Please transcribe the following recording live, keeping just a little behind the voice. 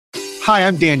Hi,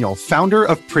 I'm Daniel, founder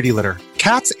of Pretty Litter.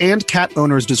 Cats and cat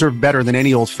owners deserve better than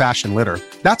any old-fashioned litter.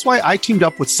 That's why I teamed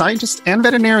up with scientists and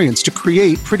veterinarians to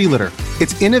create Pretty Litter.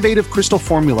 Its innovative crystal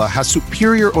formula has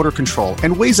superior odor control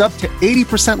and weighs up to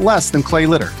 80% less than clay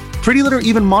litter. Pretty Litter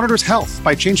even monitors health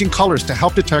by changing colors to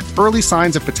help detect early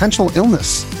signs of potential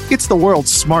illness. It's the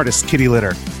world's smartest kitty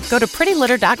litter. Go to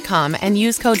prettylitter.com and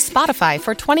use code SPOTIFY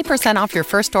for 20% off your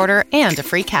first order and a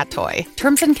free cat toy.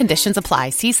 Terms and conditions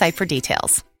apply. See site for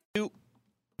details.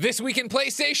 This week in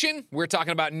PlayStation, we're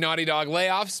talking about Naughty Dog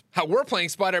layoffs, how we're playing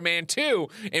Spider-Man 2,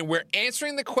 and we're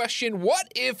answering the question,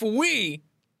 what if we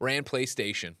ran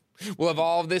PlayStation? We'll have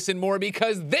all of this and more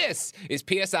because this is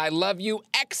PS I Love You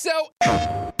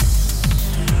XOXO.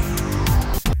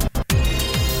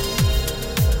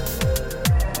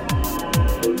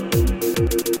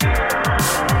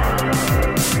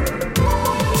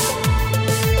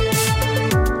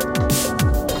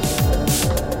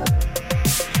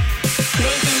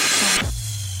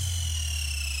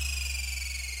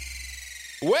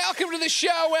 Welcome to the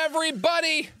show,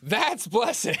 everybody. That's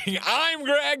Blessing. I'm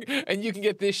Greg, and you can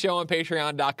get this show on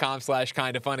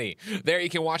patreon.com/kindafunny. There you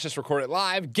can watch us record it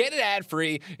live, get it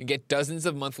ad-free, and get dozens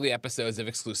of monthly episodes of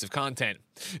exclusive content.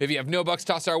 If you have no bucks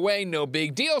tossed our way, no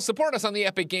big deal. Support us on the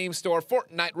Epic Games Store,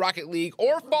 Fortnite, Rocket League,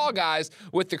 or Fall Guys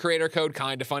with the creator code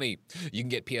KINDAFUNNY. You can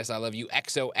get PS I Love You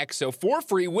XOXO for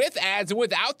free with ads and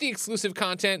without the exclusive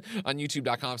content on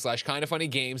youtube.com/kindafunny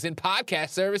games and podcast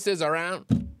services around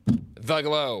the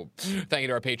globe. Thank you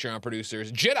to our Patreon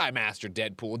producers, Jedi Master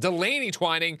Deadpool, Delaney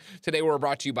Twining. Today we're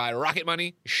brought to you by Rocket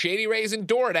Money, Shady Rays, and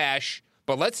DoorDash.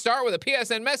 But let's start with a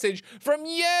PSN message from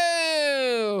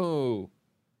you.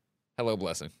 Hello,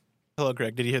 Blessing. Hello,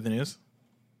 Greg. Did you hear the news?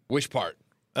 Which part?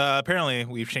 Apparently,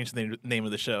 we've changed the name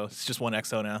of the show. It's just one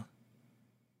XO now.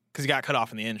 Because you got cut off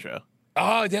in the intro.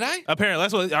 Oh, did I? Apparently,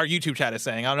 that's what our YouTube chat is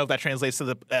saying. I don't know if that translates to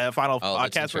the final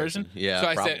podcast version. Yeah, So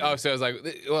I probably. said, so I was like,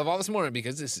 we'll have all this morning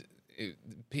because this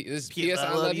PS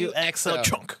I Love You XO.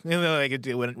 Chunk. You know, I could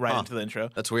do it right into the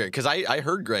intro. That's weird because I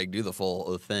heard Greg do the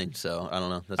full thing, so I don't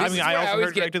know. I mean, I also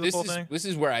heard Greg do the full thing. This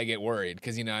is where I get worried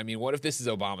because, what if this is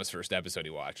Obama's first episode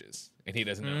he watches and he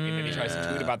doesn't know? And then he tries to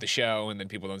tweet about the show and then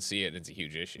people don't see it and it's a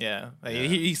huge issue. Yeah.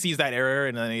 He sees that error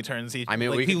and then he turns. He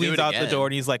leans out the door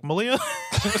and he's like, Malia?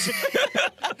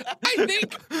 I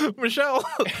think. Michelle.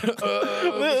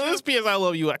 This PS I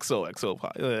Love You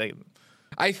XOXO.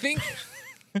 I think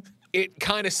it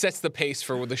kind of sets the pace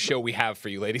for the show we have for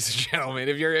you, ladies and gentlemen.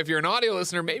 If you're an audio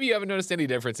listener, maybe you haven't noticed any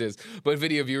differences, but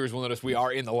video viewers will notice we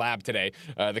are in the lab today.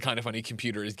 The Kind of Funny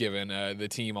computer is giving the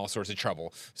team all sorts of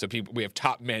trouble. So we have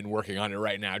top men working on it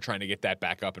right now, trying to get that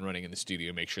back up and running in the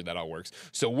studio, make sure that all works.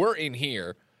 So we're in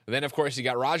here. Then, of course, you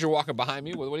got Roger walking behind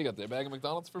me. What do you got there? Bag of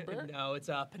McDonald's for Bear? No, it's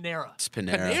Panera. It's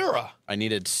Panera. Panera. I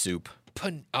needed soup.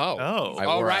 Oh.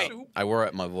 I wore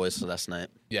out my voice last night.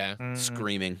 Yeah.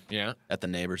 Screaming. Yeah. At the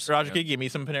neighbors. Roger, can you give me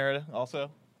some Panera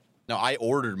also? No, I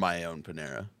ordered my own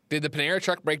Panera. Did the Panera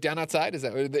truck break down outside? Did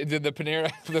the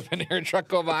Panera truck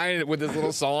go by with this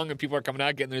little song and people are coming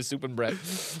out getting their soup and bread?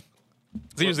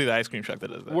 It's usually the ice cream truck that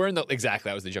does that. Exactly,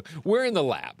 that was the joke. We're in the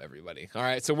lab, everybody. All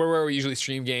right, so we're where we usually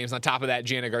stream games. On top of that,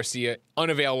 Gianna Garcia,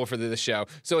 unavailable for this show.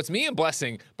 So it's me and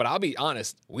Blessing, but I'll be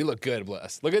honest, we look good,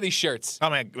 Bless. Look at these shirts.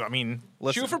 I mean,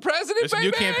 listen. Shoe for president, There's baby!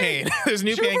 a new campaign. There's a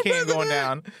new Shoe for campaign going president!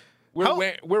 down.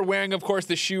 We're wearing, of course,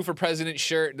 the Shoe for President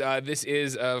shirt. This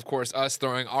is, of course, us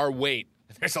throwing our weight.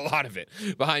 There's a lot of it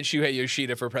behind Shuhei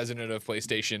Yoshida for president of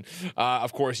PlayStation.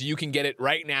 Of course, you can get it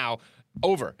right now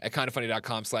over at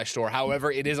kindafunny.com/store. However,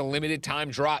 it is a limited time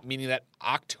drop, meaning that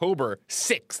October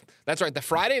 6th, that's right, the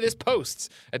Friday this posts,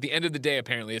 at the end of the day,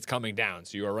 apparently, it's coming down.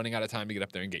 So you are running out of time to get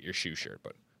up there and get your shoe shirt,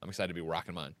 but I'm excited to be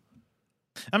rocking mine.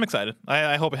 I'm excited.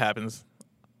 I hope it happens.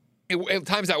 It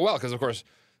times out well, because, of course,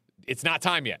 it's not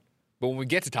time yet. But when we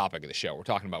get to topic of the show, we're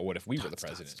talking about what if we were the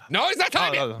president. No, it's not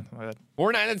time yet.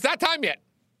 It's not time yet.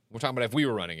 We're talking about if we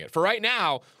were running it. For right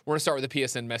now, we're going to start with a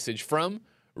PSN message from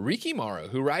Riki Mara,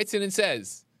 who writes in and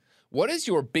says, what is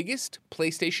your biggest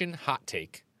PlayStation hot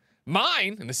take?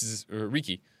 Mine, and this is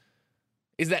Riki,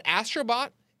 is that Astrobot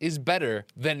is better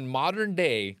than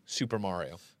modern-day Super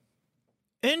Mario.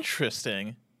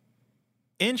 Interesting.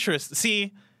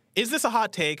 See, is this a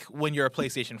hot take when you're a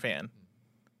PlayStation fan?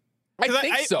 I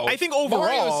think so. I think overall,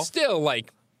 Mario's still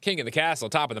like king of the castle,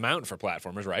 top of the mountain for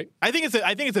platformers, right? I think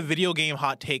it's a video game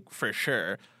hot take for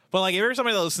sure. But like, if you're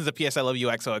somebody that listens to PS I Love You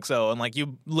XOXO and like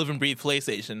you live and breathe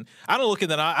PlayStation, I don't look at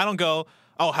that. I don't go,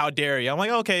 oh, how dare you? I'm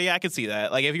like, okay, yeah, I can see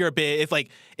that. Like,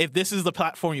 if this is the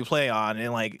platform you play on,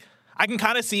 and like, I can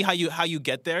kind of see how you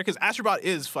get there, because Astrobot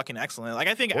is fucking excellent. Like,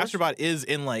 I think Astrobot is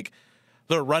in like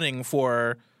the running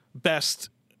for best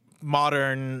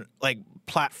modern like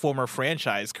platformer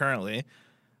franchise currently.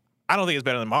 I don't think it's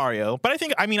better than Mario, but I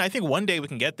think one day we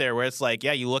can get there where it's like,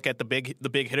 yeah, you look at the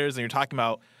big hitters and you're talking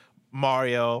about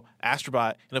Mario,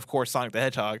 Astrobot, and of course Sonic the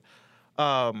Hedgehog.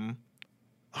 Sonic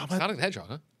the Hedgehog,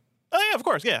 huh? Oh yeah, of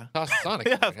course, yeah. Sonic.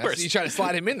 Yeah, of course. You try to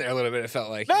slide him in there a little bit. It felt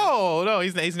like no,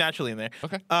 he's naturally in there.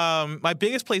 Okay. My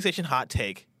biggest PlayStation hot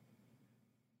take.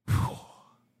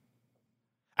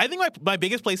 I think my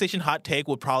biggest PlayStation hot take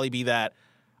would probably be that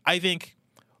I think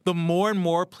the more and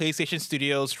more PlayStation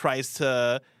Studios tries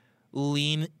to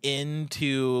lean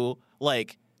into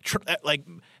like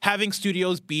having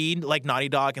studios be like Naughty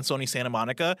Dog and Sony Santa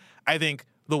Monica, I think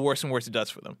the worse and worse it does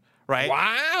for them. Right?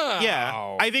 Wow.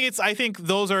 Yeah. I think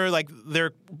those are like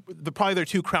probably their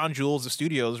two crown jewels of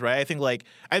studios, right? I think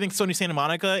Sony Santa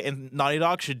Monica and Naughty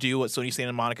Dog should do what Sony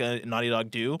Santa Monica and Naughty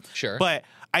Dog do. Sure. But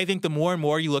I think the more and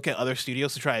more you look at other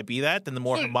studios to try to be that, then the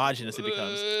more homogenous it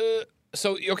becomes.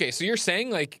 So you're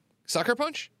saying like Sucker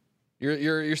Punch?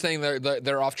 You're saying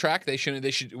they're off track. They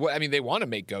should. Well, I mean, they want to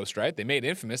make Ghost, right? They made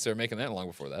Infamous. They were making that long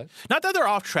before that. Not that they're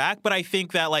off track, but I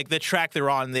think that like the track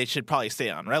they're on, they should probably stay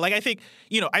on, right? Like I think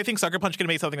Sucker Punch could have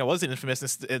made something that wasn't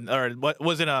Infamous or what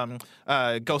was in Ghost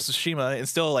of Tsushima and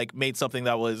still like made something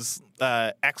that was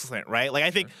excellent, right? Like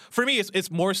I think for me, it's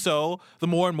more so the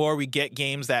more and more we get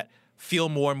games that feel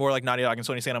more and more like Naughty Dog and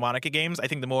Sony Santa Monica games, I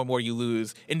think the more and more you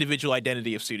lose individual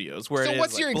identity of studios. Where so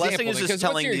what's your example? Blessing is just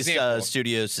telling these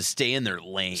studios to stay in their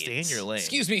lane. Stay in your lane.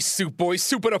 Excuse me, Soup Boy.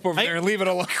 Soup it up over there and leave it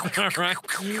alone.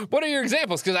 What are your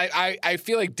examples? Because I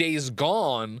feel like Days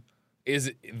Gone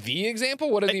is the example.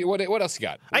 What else you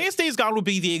got? I guess Days Gone would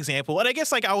be the example. And I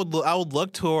guess like I would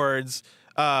look towards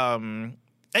Guerrilla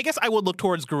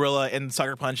and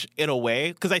Sucker Punch in a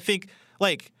way. Because I think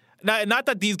like Not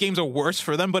that these games are worse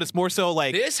for them, but it's more so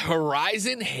like this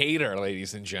Horizon hater,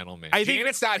 ladies and gentlemen. I think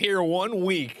Janet's not here 1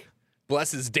 week.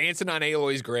 Bless is dancing on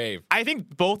Aloy's grave. I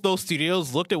think both those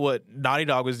studios looked at what Naughty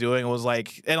Dog was doing and was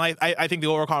like, and I think the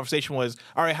overall conversation was,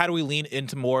 all right, how do we lean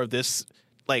into more of this,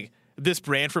 like this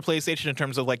brand for PlayStation in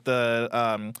terms of like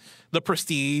the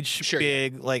prestige,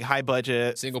 big, like high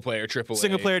budget, single player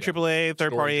AAA,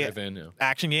 third party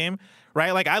action game.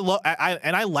 Right, like I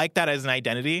like that as an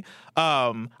identity.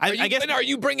 I guess. And are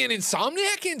you bringing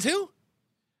Insomniac in too?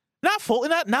 Not fully,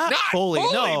 not fully,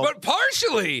 no, but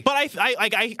partially. But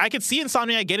I could see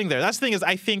Insomniac getting there. That's the thing is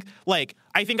I think I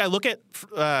look at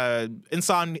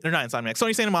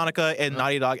Sony Santa Monica and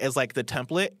Naughty Dog as like the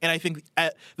template, and I think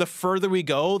the further we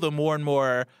go, the more and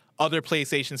more other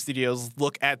PlayStation studios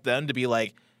look at them to be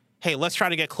like, hey, let's try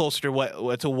to get closer to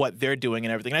what they're doing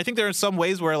and everything. And I think there are some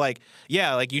ways where, like,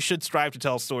 yeah, like you should strive to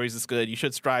tell stories that's good. You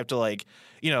should strive to, like,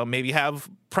 maybe have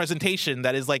presentation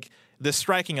that is like this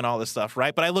striking and all this stuff,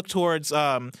 right? But I look towards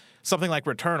something like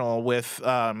Returnal with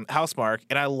Housemarque,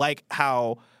 and I like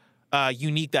how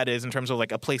unique that is in terms of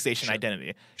like a PlayStation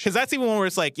identity. Because that's even one where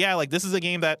it's like, yeah, like this is a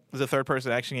game that is a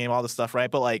third-person action game, all this stuff,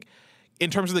 right? But like in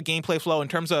terms of the gameplay flow, in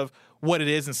terms of what it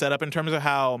is and setup, in terms of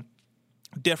how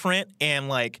different and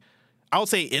like I would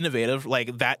say innovative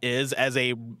like that is as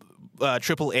a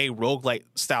AAA roguelike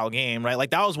style game, right?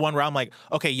 Like that was one where I'm like,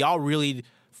 okay, y'all really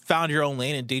found your own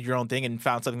lane and did your own thing and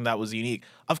found something that was unique.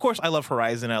 Of course, I love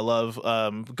Horizon. I love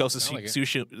Ghost of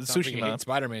Tsushima.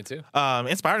 Spider-Man too.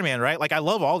 And Spider-Man, right? Like I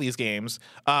love all these games.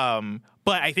 But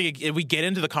I think if we get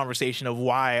into the conversation of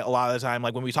why a lot of the time,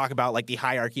 like when we talk about like the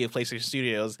hierarchy of PlayStation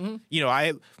Studios,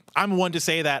 I'm one to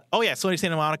say that, oh yeah, Sony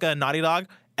Santa Monica and Naughty Dog,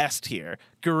 S tier.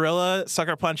 Guerrilla,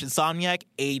 Sucker Punch, Insomniac,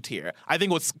 A tier. I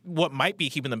think what might be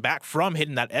keeping them back from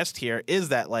hitting that S tier is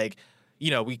that like,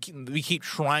 we keep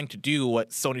trying to do what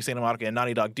Sony Santa Monica and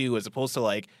Naughty Dog do as opposed to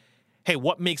like, hey,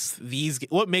 what makes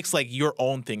like your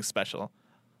own thing special?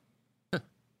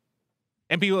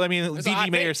 And people, I mean,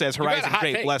 DG Mayer says Horizon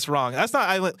great, less wrong. That's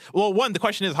not. Well, one, the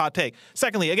question is hot take.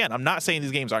 Secondly, again, I'm not saying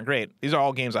these games aren't great. These are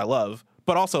all games I love,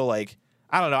 but also like,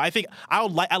 I don't know. I think I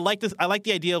like this. I like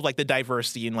the idea of like the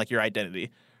diversity in like your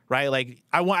identity, right? Like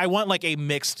I want like a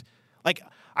mixed, like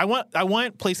I want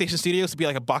PlayStation Studios to be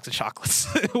like a box of chocolates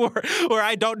where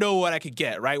I don't know what I could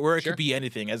get, right? Where it could be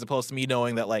anything, as opposed to me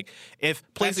knowing that like if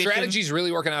PlayStation that strategy's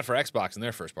really working out for Xbox in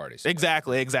their first parties.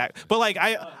 Exactly. But like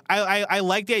I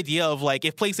like the idea of like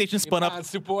if PlayStation spun up,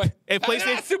 if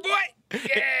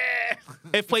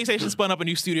PlayStation spun up a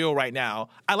new studio right now,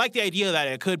 I like the idea that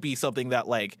it could be something that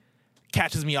like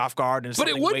catches me off guard and but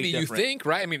it would be different. You think,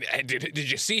 right? I mean,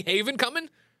 did you see Haven coming?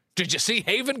 Did you see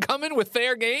Haven coming with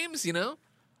their games?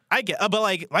 I get, but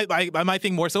like my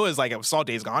thing more so is like I saw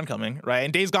Days Gone coming, right?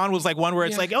 And Days Gone was like one where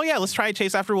it's like, oh yeah, let's try and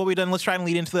chase after what we've done. Let's try and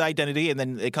lead into the identity, and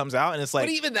then it comes out, and it's like.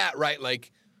 But even that, right?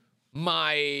 Like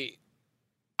I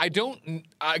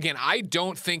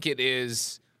don't think it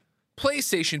is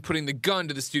PlayStation putting the gun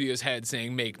to the studio's head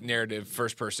saying make narrative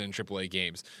first-person AAA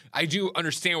games. I do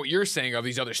understand what you're saying of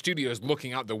these other studios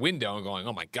looking out the window and going,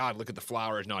 oh my God, look at the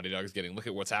flowers Naughty Dog's getting. Look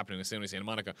at what's happening with Sony Santa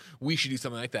Monica. We should do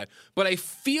something like that. But I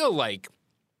feel like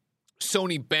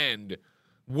Sony Bend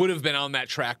would have been on that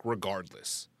track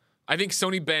regardless. I think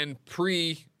Sony Bend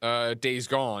Days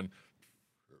Gone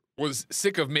was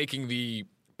sick of making the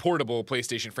portable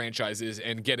PlayStation franchises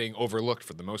and getting overlooked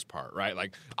for the most part, right?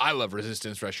 Like, I love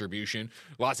Resistance Retribution.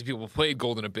 Lots of people played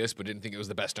Golden Abyss but didn't think it was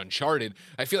the best Uncharted.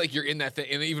 I feel like you're in that thing,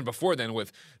 and even before then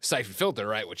with Siphon Filter,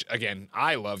 right? Which, again,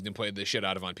 I loved and played the shit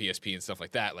out of on PSP and stuff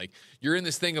like that. Like, you're in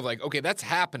this thing of like, okay, that's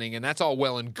happening and that's all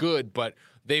well and good, but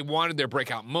they wanted their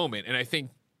breakout moment. And I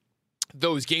think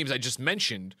those games I just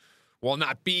mentioned, while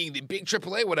not being the big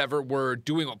AAA whatever, were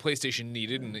doing what PlayStation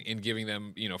needed in giving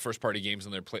them, first-party games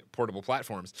on their portable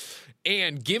platforms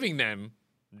and giving them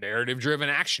narrative-driven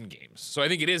action games. So I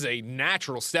think it is a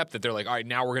natural step that they're like, all right,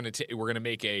 now we're gonna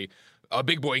make a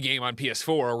big boy game on PS4.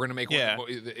 Or we're gonna make one.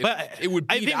 It would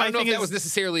be. I don't know if that was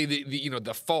necessarily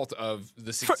the fault of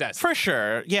the success. For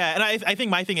sure, yeah. And I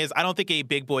think my thing is, I don't think a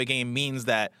big boy game means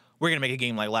that we're going to make a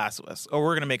game like Last of Us, or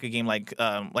we're going to make a game like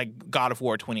God of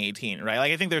War 2018, right?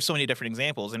 Like, I think there's so many different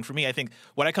examples. And for me, I think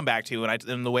what I come back to,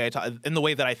 in the way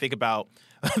that I think about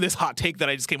this hot take that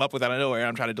I just came up with out of nowhere and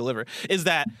I'm trying to deliver, is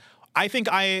that I think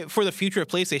for the future of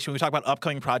PlayStation, when we talk about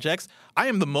upcoming projects, I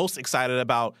am the most excited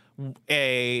about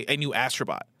a new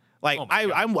Astrobot. Like,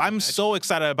 I'm so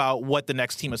excited about what the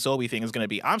next Team Asobi thing is going to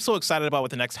be. I'm so excited about what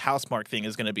the next Housemarque thing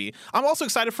is going to be. I'm also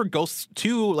excited for Ghost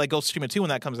 2, like Ghost of Tsushima 2 when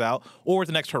that comes out, or what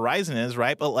the next Horizon is,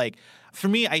 right? But, like, for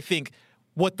me, I think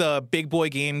what the big boy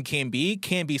game can be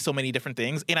so many different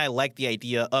things, and I like the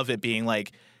idea of it being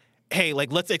like, hey,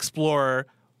 like, let's explore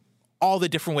all the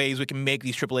different ways we can make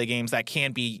these AAA games that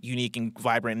can be unique and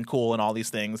vibrant and cool and all these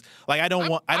things. Like, I don't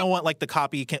want like the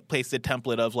copy pasted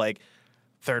template of like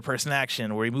third-person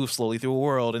action where you move slowly through a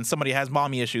world and somebody has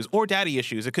mommy issues or daddy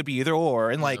issues. It could be either or.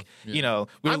 And, like, we're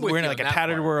in, like, a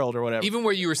tattered world or whatever. Even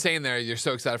where you were saying there, you're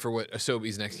so excited for what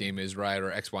Asobi's next game is, right,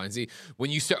 or X, Y, and Z.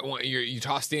 When you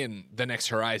tossed in the next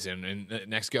Horizon and the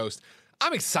next Ghost,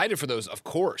 I'm excited for those, of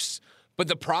course. But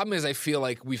the problem is I feel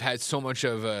like we've had so much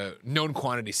of a known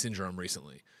quantity syndrome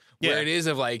recently. Where it is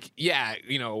of, like,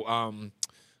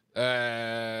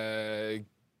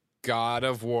 God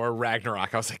of War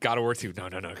Ragnarok. I was like, God of War 2. No.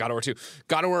 God of War 2.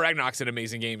 God of War Ragnarok's an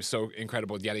amazing game. So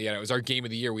incredible. Yada, yada. It was our game of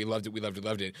the year. We loved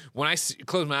it. When I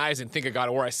close my eyes and think of God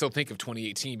of War, I still think of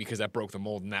 2018 because that broke the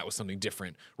mold and that was something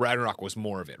different. Ragnarok was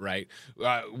more of it, right?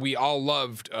 We all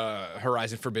loved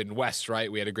Horizon Forbidden West,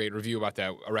 right? We had a great review about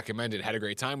that. I recommend it. Had a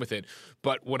great time with it.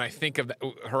 But when I think of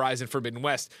Horizon Forbidden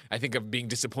West, I think of being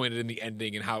disappointed in the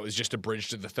ending and how it was just a bridge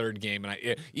to the third game.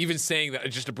 And even saying that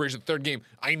it's just a bridge to the third game,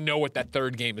 I know what that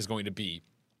third game is going to be.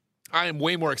 I am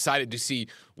way more excited to see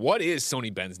what is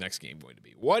Sony Ben's next game going to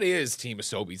be. What is Team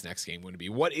Asobi's next game going to be?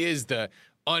 What is the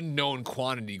unknown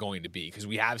quantity going to be? Because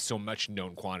we have so much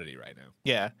known quantity right now.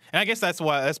 Yeah, and I guess that's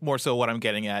more so what I'm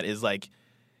getting at is like,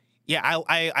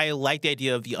 I like the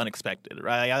idea of the unexpected,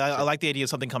 right? I like the idea of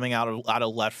something coming out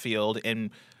of left field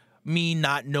and me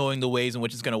not knowing the ways in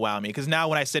which it's going to wow me. Because now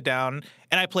when I sit down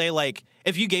and I play, like,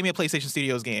 if you gave me a PlayStation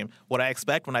Studios game, what I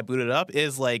expect when I boot it up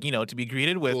is, like, to be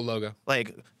greeted with cool logo,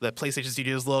 like the PlayStation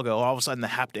Studios logo. All of a sudden the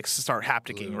haptics start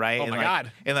hapticking, right? Oh, my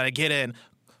God. And then I get in,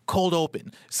 cold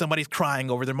open, somebody's crying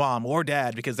over their mom or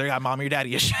dad because they got mommy or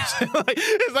daddy issues. It's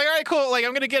like, all right, cool. Like,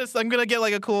 I'm gonna get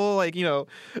like a cool, like,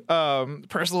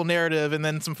 personal narrative and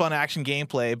then some fun action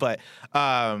gameplay. But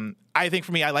I think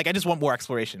for me, I just want more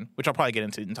exploration, which I'll probably get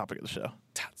into in the topic of the show.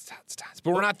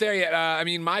 But we're not there yet. I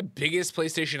mean, my biggest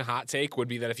PlayStation hot take would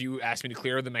be that if you asked me to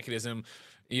clear the mechanism,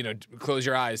 close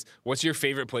your eyes, what's your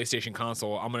favorite PlayStation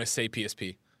console? I'm gonna say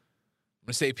PSP. I'm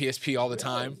going to say PSP all the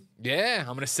time. Yeah,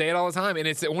 I'm going to say it all the time. And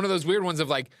it's one of those weird ones of,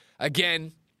 like,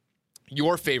 again,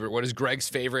 your favorite. What is Greg's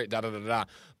favorite? Da-da-da-da.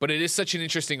 But it is such an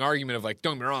interesting argument of, like,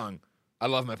 don't get me wrong, I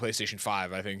love my PlayStation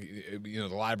 5. I think, the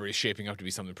library is shaping up to be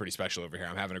something pretty special over here.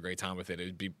 I'm having a great time with it. It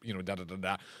would be,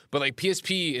 da-da-da-da. But, like,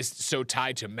 PSP is so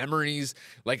tied to memories.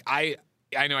 Like, I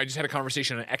know I just had a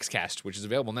conversation on XCast, which is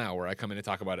available now, where I come in and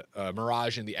talk about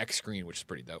Mirage and the X screen, which is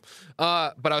pretty dope.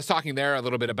 But I was talking there a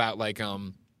little bit about, like,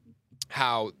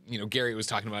 how, Gary was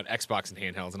talking about Xbox and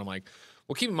handhelds, and I'm like,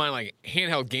 well, keep in mind, like,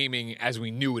 handheld gaming as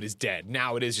we knew it is dead.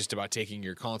 Now it is just about taking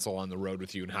your console on the road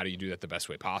with you, and how do you do that the best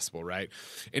way possible, right?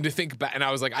 And to think back, and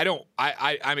I was like,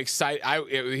 I'm excited.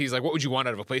 He's like, what would you want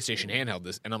out of a PlayStation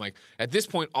handheld? And I'm like, at this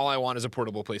point, all I want is a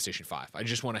portable PlayStation 5. I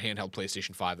just want a handheld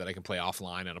PlayStation 5 that I can play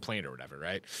offline on a plane or whatever,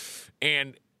 right?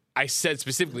 And I said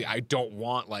specifically, I don't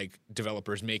want, like,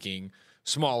 developers making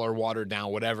smaller, watered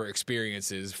down, whatever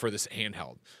experiences for this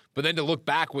handheld. But then to look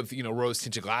back with,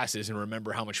 rose-tinted glasses and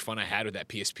remember how much fun I had with that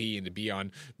PSP and to be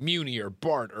on Muni or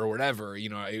BART or whatever,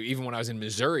 even when I was in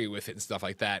Missouri with it and stuff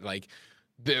like that, like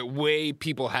the way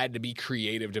people had to be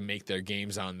creative to make their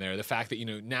games on there, the fact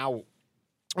that, now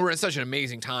we're in such an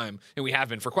amazing time, and we have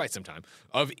been for quite some time,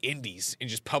 of indies and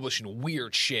just publishing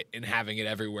weird shit and having it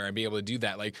everywhere and be able to do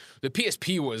that. Like, the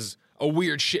PSP was a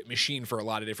weird shit machine for a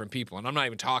lot of different people. And I'm not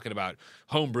even talking about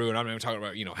homebrew, and I'm not even talking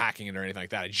about, hacking it or anything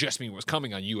like that. It just mean what was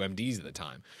coming on UMDs at the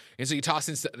time. And so you toss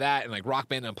in that and, like, Rock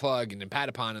Band Unplugged and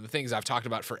Patapon and the things I've talked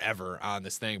about forever on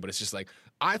this thing, but it's just like,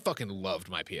 I fucking loved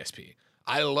my PSP.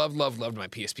 I loved my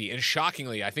PSP. And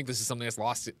shockingly, I think this is something that's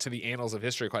lost to the annals of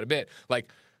history quite a bit.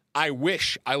 Like, I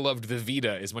wish I loved the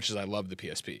Vita as much as I loved the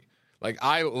PSP. Like,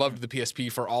 I loved the PSP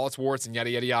for all its warts and yada,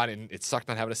 yada, yada, and it sucked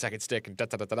not having a second stick and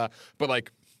da-da-da-da-da. But,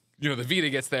 like, the Vita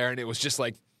gets there, and it was just,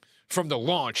 like, from the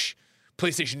launch,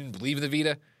 PlayStation didn't believe in the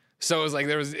Vita. So it was like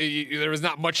there was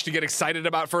not much to get excited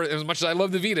about for it. As much as I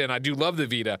love the Vita, and I do love the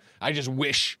Vita, I just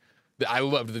wish that I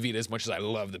loved the Vita as much as I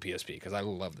love the PSP, because I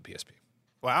love the PSP.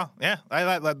 Wow, yeah,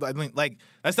 I mean, like,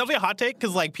 that's definitely a hot take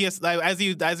because, like, as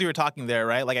you were talking there,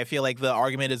 right? Like, I feel like the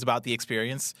argument is about the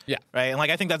experience, yeah, right? And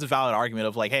like, I think that's a valid argument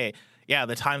of like, hey, yeah,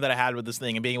 the time that I had with this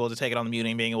thing and being able to take it on the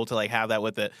Muni and being able to like have that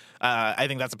with it, I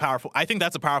think that's a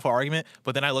powerful argument.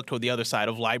 But then I look toward the other side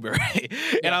of library,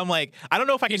 and I'm like, I don't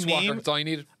know if I can name. That's all you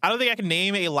need. I don't think I can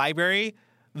name a library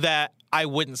that I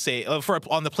wouldn't say on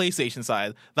the PlayStation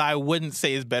side that I wouldn't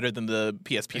say is better than the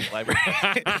PSP library.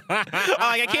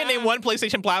 I can't name one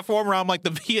PlayStation platform where I'm like the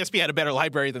PSP had a better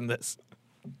library than this.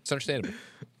 It's understandable.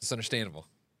 It's understandable.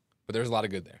 But there's a lot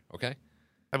of good there. Okay,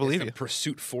 I believe you.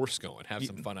 Pursuit Force going. Have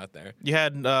some fun out there. You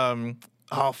had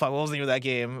what was the name of that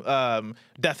game?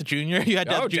 Death Junior. You had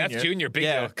Death Junior. Death Junior. Big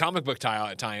deal. Comic book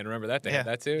tie-in. Remember that? They had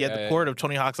that too. You had the port of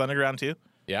Tony Hawk's Underground too.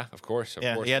 Yeah, of course. Of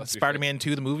course. You had Spider-Man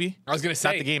 2, the movie. I was going to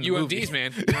say, the game, UMDs,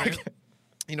 man.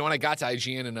 When I got to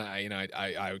IGN and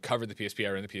I covered the PSP,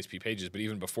 I ran the PSP pages, but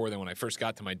even before then, when I first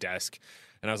got to my desk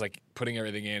and I was like putting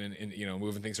everything in and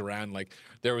moving things around, like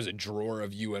there was a drawer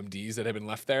of UMDs that had been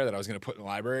left there that I was going to put in the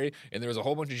library, and there was a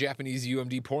whole bunch of Japanese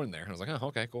UMD porn there. And I was like, oh,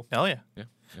 okay, cool. Hell yeah.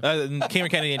 Cameron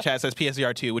Kennedy in chat says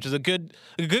PSVR 2, which is a good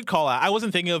call out. I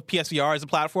wasn't thinking of PSVR as a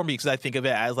platform because I think of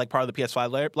it as like part of the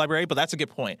PS5 library, but that's a good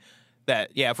point.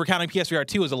 That if we're counting PSVR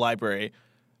 2 as a library,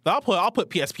 I'll put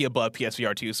PSP above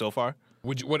PSVR 2 so far.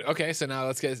 Would you? Okay, so now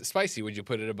let's get spicy. Would you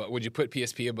put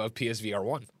PSP above PSVR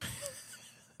 1?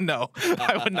 No,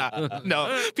 I would not. No,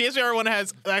 PSVR 1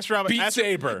 has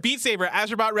Beat Saber,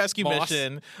 Astrobot Rescue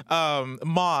Mission,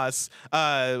 Moss.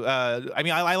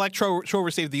 I like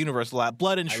Trover Save the Universe a lot.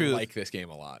 Blood and Truth. I like this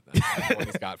game a lot. That's what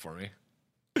it's got for me.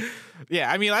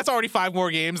 Yeah, I mean that's already 5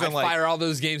 more games. I fire all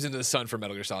those games into the sun for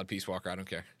Metal Gear Solid Peace Walker. I don't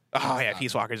care. Oh yeah,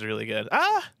 Peace Walker's really good.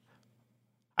 I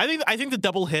think the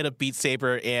double hit of Beat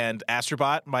Saber and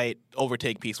Astrobot might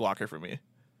overtake Peace Walker for me.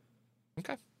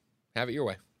 Okay, have it your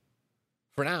way.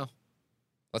 For now,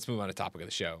 let's move on to topic of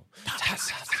the show.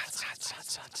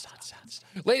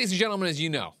 Ladies and gentlemen, as you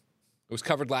know, it was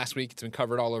covered last week. It's been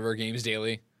covered all over Games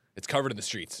Daily. It's covered in the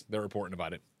streets. They're reporting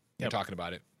about it. They're talking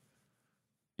about it.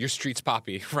 Your streets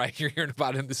poppy, right? You're hearing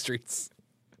about it in the streets.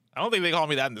 I don't think they call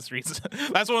me that in the streets.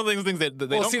 That's one of the things that they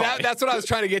don't call me. That's what I was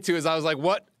trying to get to. Is I was like,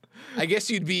 what? I guess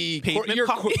you'd be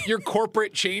your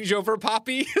corporate changeover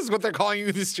poppy is what they're calling you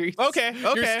in the streets. Okay.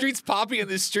 Your streets poppy in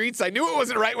the streets. I knew it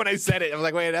wasn't right when I said it. I was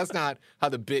like, wait, that's not how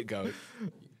the bit goes.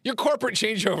 Your corporate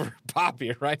changeover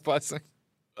poppy, right, Blessing?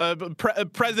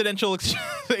 Presidential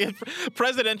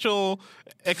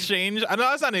exchange. I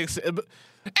know that's not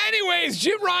Anyways,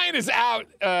 Jim Ryan is out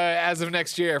as of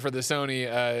next year for the Sony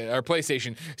or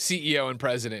PlayStation CEO and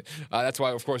president. That's why,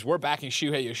 of course, we're backing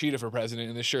Shuhei Yoshida for president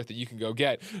in this shirt that you can go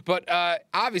get. But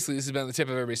obviously, this has been on the tip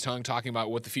of everybody's tongue talking about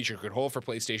what the future could hold for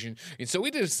PlayStation. And so we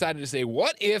decided to say,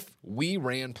 what if we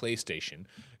ran PlayStation?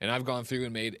 And I've gone through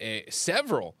and made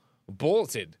several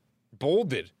bolded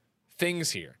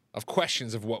things here of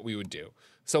questions of what we would do.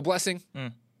 So, Blessing,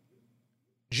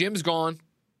 Jim's gone.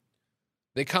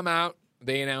 They come out.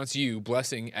 They announce you,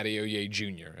 Blessing Adeoye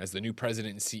Jr., as the new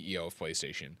president and CEO of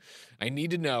PlayStation. I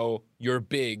need to know your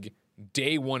big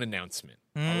day one announcement.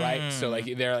 All right? So, like,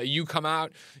 you come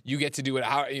out, you get to do it,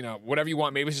 whatever you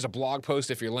want. Maybe it's just a blog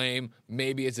post if you're lame.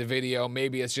 Maybe it's a video.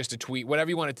 Maybe it's just a tweet. Whatever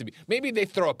you want it to be. Maybe they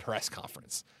throw a press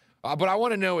conference. But I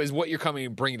want to know is what you're coming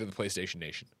and bringing to the PlayStation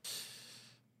Nation.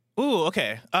 Ooh,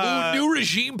 okay. New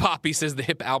regime poppy, says the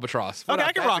hip albatross. Okay,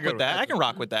 I can rock with that. I can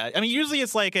rock with that. I mean, usually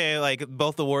it's like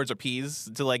both the words are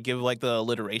P's to like give like the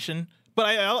alliteration, But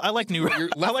I like new. Your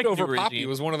I like leftover new Poppy regime.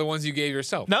 was one of the ones you gave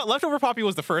yourself. No, leftover Poppy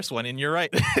was the first one, and you're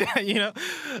right. you know.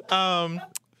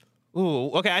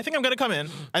 Ooh. Okay. I think I'm gonna come in.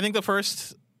 I think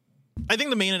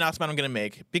the main announcement I'm gonna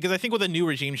make, because I think with a new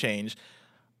regime change,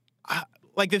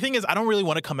 like the thing is, I don't really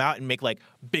want to come out and make like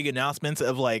big announcements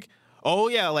of like, oh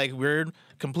yeah, like we're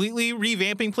completely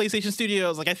revamping PlayStation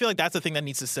Studios. Like I feel like that's a thing that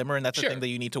needs to simmer, and that's a thing that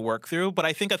you need to work through. But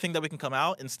I think a thing that we can come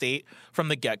out and state from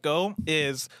the get-go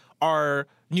is our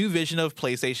new vision of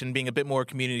PlayStation being a bit more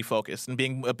community focused and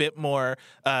being a bit more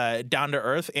down to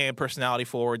earth and personality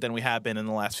forward than we have been in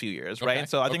the last few years, right?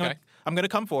 So I think I'm going to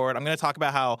come forward. I'm going to talk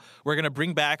about how we're going to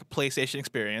bring back PlayStation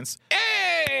Experience.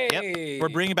 Hey! Yep. We're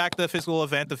bringing back the physical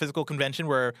event, the physical convention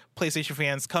where PlayStation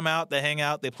fans come out, they hang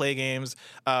out, they play games,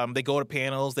 they go to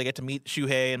panels, they get to meet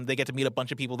Shuhei, and they get to meet a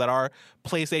bunch of people that are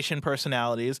PlayStation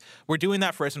personalities. We're doing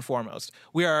that first and foremost.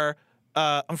 We are,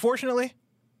 unfortunately,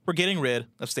 we're getting rid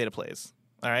of State of Plays.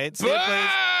 All right? State of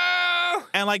Plays.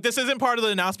 And, like, this isn't part of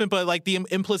the announcement, but, like, the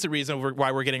implicit reason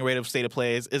why we're getting rid of State of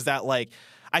Plays is that, like,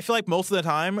 I feel like most of the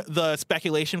time, the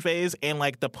speculation phase and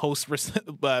like the post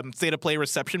state of play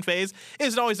reception phase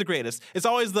isn't always the greatest. It's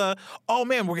always the, oh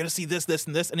man, we're gonna see this, this,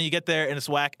 and this, and then you get there and it's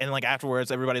whack, and like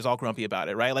afterwards, everybody's all grumpy about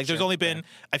it, right? Like there's only been,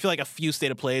 I feel like a few state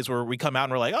of plays where we come out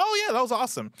and we're like, oh yeah, that was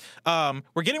awesome.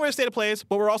 We're getting rid of state of plays,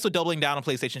 but we're also doubling down on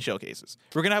PlayStation showcases.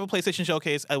 We're gonna have a PlayStation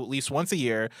showcase at least once a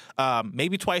year,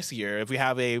 maybe twice a year if we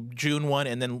have a June one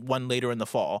and then one later in the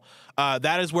fall.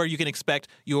 That is where you can expect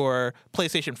your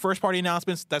PlayStation first party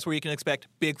announcements. That's where you can expect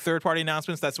big third-party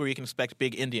announcements. That's where you can expect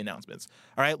big indie announcements.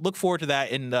 All right, look forward to that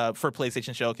for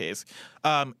PlayStation Showcase.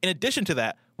 In addition to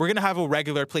that, we're going to have a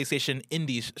regular PlayStation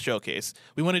Indie Showcase.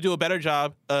 We want to do a better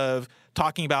job of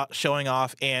talking about showing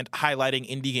off and highlighting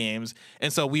indie games,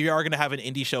 and so we are going to have an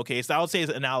indie showcase that I would say is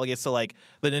analogous to like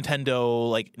the Nintendo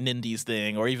like Nindies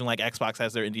thing, or even like Xbox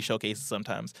has their indie showcases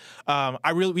sometimes.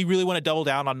 We really want to double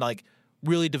down on like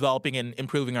really developing and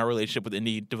improving our relationship with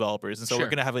indie developers, and so we're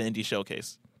going to have an indie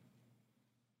showcase.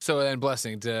 So then,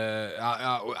 Blessing,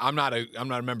 I'm not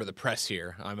a member of the press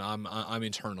here. I'm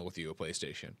internal with you at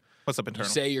PlayStation. What's up, internal?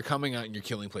 You say you're coming out and you're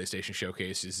killing PlayStation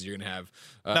showcases. You're going to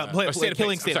have State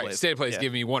of Plays.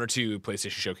 Give me 1 or 2 PlayStation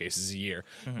showcases a year.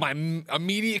 Mm-hmm. My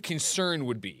immediate concern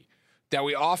would be that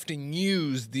we often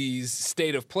use these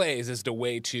state of plays as the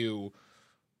way to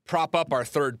prop up our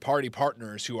third-party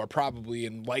partners who are probably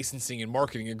in licensing and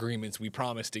marketing agreements we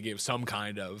promised to give some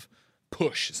kind of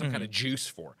push, some kind of juice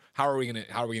for. How are we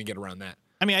gonna get around that?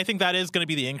 I mean, I think that is going to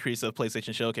be the increase of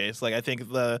PlayStation Showcase. Like, I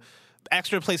think the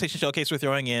extra PlayStation Showcase we're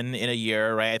throwing in a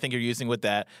year, right? I think you're using with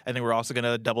that. I think we're also going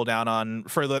to double down on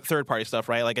for the third-party stuff,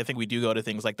 right? Like, I think we do go to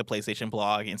things like the PlayStation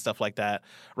blog and stuff like that,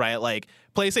 right? Like,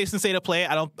 PlayStation State of Play,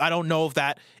 I don't know if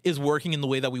that is working in the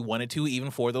way that we wanted to,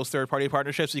 even for those third-party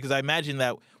partnerships, because I imagine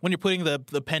that when you're putting the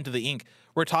pen to the ink,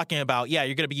 we're talking about, yeah,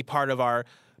 you're going to be part of our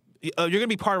you're going to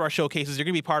be part of our showcases. You're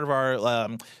going to be part of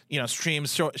our,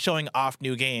 streams showing off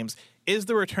new games. Is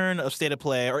the return of State of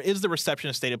Play, or is the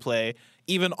reception of State of Play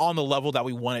even on the level that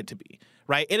we want it to be?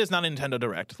 Right? It is not a Nintendo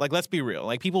Direct. Like, let's be real.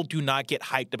 Like, people do not get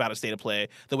hyped about a State of Play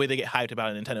the way they get hyped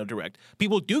about a Nintendo Direct.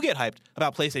 People do get hyped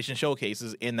about PlayStation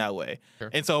showcases in that way.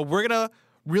 Sure. And so we're going to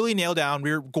really nail down.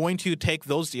 We're going to take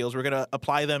those deals. We're going to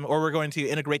apply them, or we're going to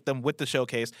integrate them with the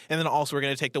showcase. And then also we're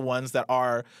going to take the ones that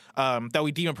are that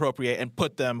we deem appropriate and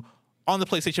put them on the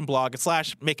PlayStation blog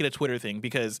 / make it a Twitter thing,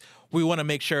 because we want to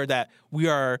make sure that we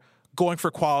are going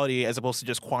for quality as opposed to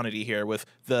just quantity here with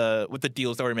the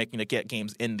deals that we're making to get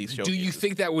games in these showcases. Do you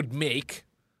think that would make,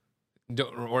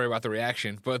 don't worry about the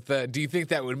reaction, but do you think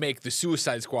that would make the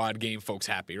Suicide Squad game folks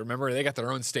happy? Remember, they got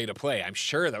their own State of Play. I'm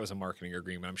sure that was a marketing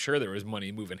agreement. I'm sure there was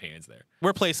money moving hands there.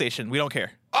 We're PlayStation. We don't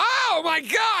care. Oh, my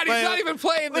God. He's not even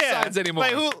playing the sides anymore.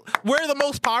 We're the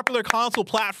most popular console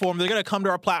platform. They're going to come to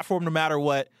our platform no matter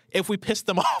what. If we piss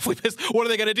them off, what are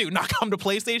they going to do? Not come to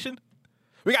PlayStation?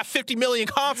 We got 50 million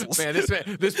consoles. Man,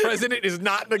 this president is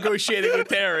not negotiating with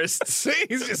terrorists.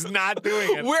 He's just not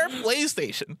doing it. We're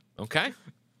PlayStation. Okay.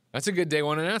 That's a good day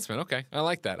one announcement. Okay. I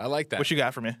like that. What you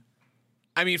got for me?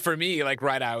 I mean, for me, like,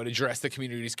 right, I would address the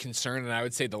community's concern, and I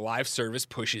would say the live service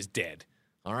push is dead.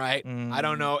 All right? I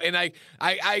don't know. And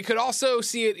I could also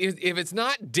see it, if it's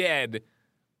not dead,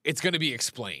 it's going to be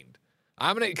explained.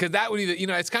 Because that would either,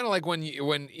 it's kind of like when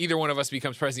either one of us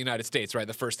becomes president of the United States, right?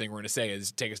 The first thing we're going to say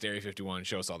is, take us to Area 51 and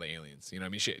show us all the aliens. You know what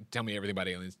I mean? Shit, tell me everything about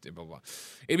aliens, blah, blah, blah.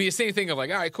 It'd be the same thing of like,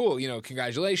 all right, cool.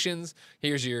 Congratulations.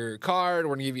 Here's your card. We're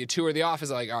going to give you a tour of the office.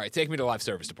 Like, all right, take me to the live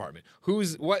service department.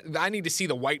 I need to see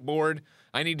the whiteboard.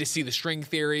 I need to see the string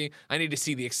theory. I need to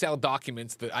see the Excel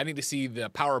documents. I need to see the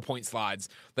PowerPoint slides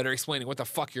that are explaining what the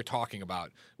fuck you're talking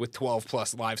about with 12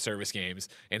 plus live service games,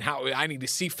 and how I need to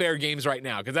see fair games right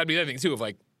now, because that'd be the other thing too of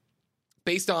like,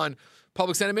 based on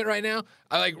public sentiment right now,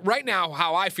 right now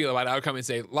how I feel about it, I would come and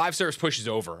say live service push is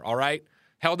over. All right.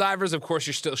 Helldivers, of course,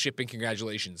 you're still shipping.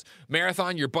 Congratulations.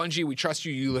 Marathon, you're Bungie. We trust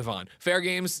you. You live on. Fair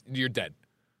games, you're dead.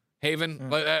 Haven,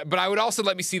 but I would also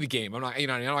let me see the game. I'm not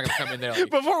going to come in there.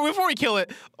 Like, before we kill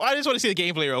it, I just want to see the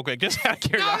gameplay real quick, just out of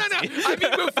curiosity. No. I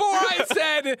mean, before I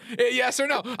said yes or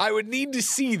no, I would need to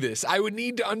see this. I would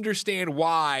need to understand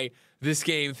why this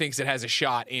game thinks it has a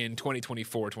shot in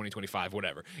 2024, 2025,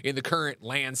 whatever, in the current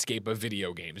landscape of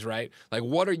video games, right? Like,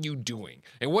 what are you doing?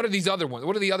 And what are these other ones?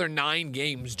 What are the other 9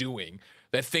 games doing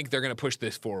that think they're going to push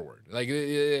this forward? Like,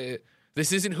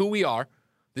 this isn't who we are.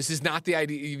 This is not the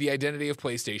identity of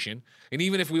PlayStation. And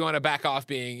even if we want to back off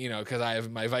being, because I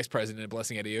have my vice president,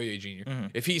 Blessing Adeoye Jr.,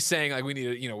 if he's saying, like, we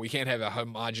need we can't have a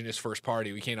homogenous first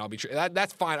party, we can't all be,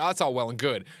 that's fine. That's all well and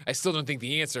good. I still don't think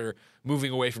the answer,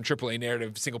 moving away from AAA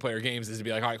narrative single-player games, is to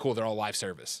be like, all right, cool, they're all live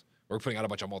service. We're putting out a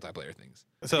bunch of multiplayer things.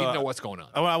 So you need to know what's going on.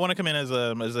 I want to come in as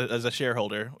a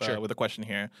shareholder with a question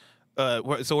here.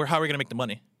 So how are we going to make the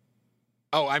money?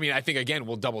 Oh, I mean, I think, again,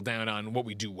 we'll double down on what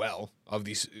we do well of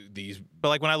these. But,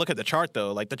 like, when I look at the chart,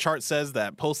 though, like, the chart says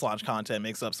that post-launch content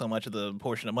makes up so much of the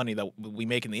portion of money that we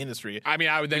make in the industry. I mean,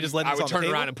 I would turn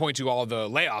around and point to all the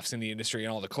layoffs in the industry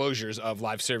and all the closures of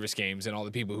live service games and all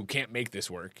the people who can't make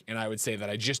this work. And I would say that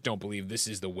I just don't believe this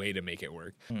is the way to make it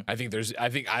work. I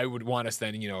think I would want us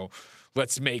then,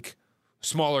 let's make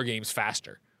smaller games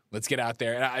faster. Let's get out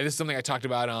there. And this is something I talked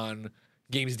about on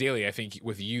Games Daily, I think,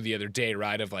 with you the other day,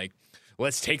 right? Of like,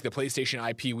 let's take the PlayStation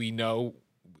IP we know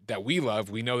that we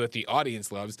love, we know that the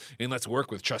audience loves, and let's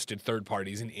work with trusted third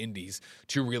parties and indies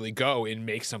to really go and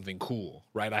make something cool,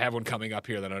 right? I have one coming up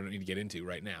here that I don't need to get into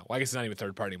right now. Well, I guess it's not even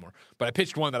third party anymore, but I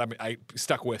pitched one that I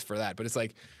stuck with for that. But it's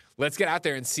like, let's get out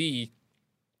there and see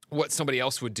what somebody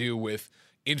else would do with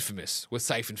Infamous, with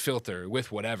Siphon Filter,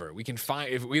 with whatever. We can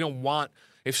find, if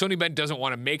Sony Bend doesn't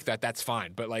want to make that, that's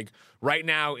fine. But like right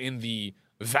now in the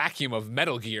vacuum of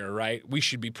Metal Gear, right, we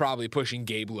should be probably pushing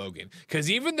Gabe Logan. Because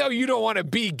even though you don't want to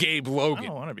be Gabe Logan. I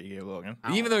don't want to be Gabe Logan.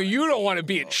 Even though you don't want to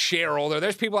be a shareholder,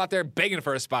 there's people out there begging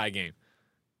for a spy game.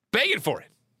 Begging for it.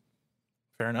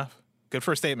 Fair enough. Good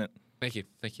first statement. Thank you.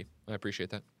 I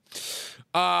appreciate that.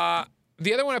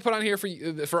 The other one I put on here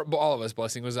for all of us,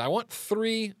 Blessing, was I want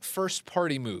 3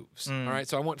 first-party moves. All right,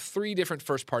 so I want 3 different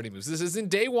first-party moves. This isn't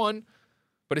day one,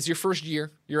 but it's your first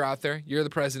year. You're out there. You're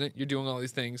the president. You're doing all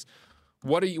these things.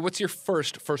 What's your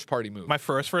first party move? My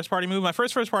first party move? My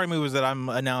first party move is that I'm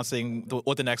announcing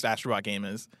what the next Astro Bot game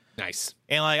is. Nice.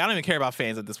 And like I don't even care about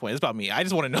fans at this point. It's about me. I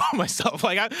just want to know myself.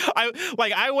 Like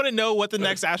I want to know what the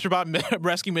next Astro Bot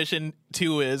Rescue Mission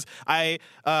 2 is.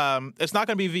 It's not going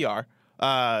to be VR.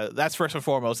 That's first and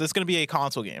foremost. It's going to be a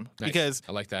console game. Nice. Because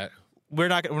I like that. We're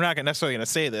not necessarily going to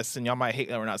say this, and y'all might hate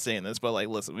that we're not saying this, but like,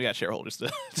 listen, we got shareholders to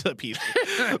appease.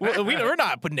 We're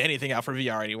not putting anything out for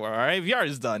VR anymore. All right, VR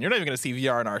is done. You're not even going to see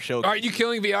VR in our show. Are you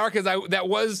killing VR? Because that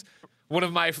was one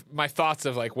of my thoughts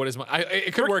of like, what is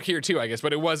it could work here too, I guess,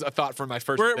 but it was a thought from my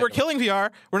first. We're killing VR.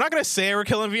 We're not going to say we're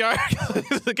killing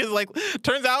VR because like,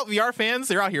 turns out VR fans,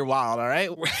 they're out here wild. All right,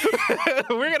 we're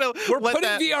putting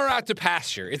VR out to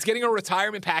pasture. It's getting a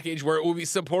retirement package where it will be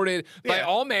supported by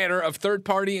all manner of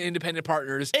third-party and independent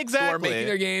partners who are making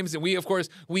their games. And we, of course,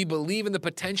 we believe in the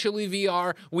potential of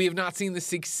VR. We have not seen the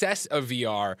success of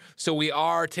VR, so we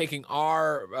are taking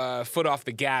our foot off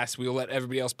the gas. We will let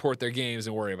everybody else port their games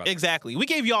and worry about it. Exactly. We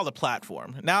gave you all the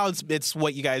platform. Now it's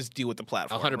what you guys do with the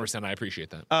platform. 100%. I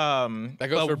appreciate that. That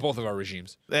goes for both of our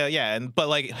regimes. But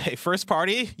like, hey, first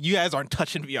party, you guys aren't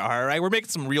touching VR, all right? We're making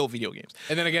some real video games.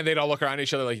 And then again, they'd all look around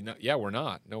each other like, no, yeah, we're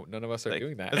not. No, none of us are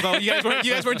doing that. So you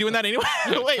guys weren't doing that anyway.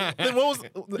 Wait, then what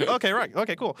was? Okay, right.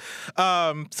 Okay, cool.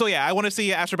 So yeah, I want to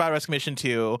see Astro Bot Rescue Mission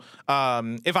 2.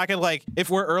 If I could if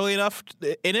we're early enough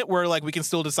in it, where like we can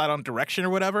still decide on direction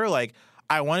or whatever, like.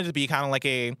 I want it to be kind of like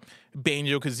a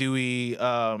Banjo-Kazooie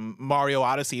Mario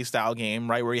Odyssey style game,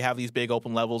 right, where you have these big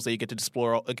open levels that you get to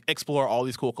explore all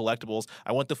these cool collectibles.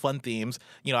 I want the fun themes.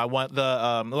 I want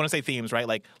the when I say themes, right,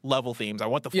 like level themes. I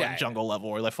want the fun jungle level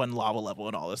or the fun lava level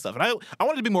and all this stuff. And I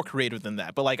want it to be more creative than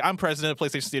that. But like I'm president of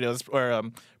PlayStation Studios or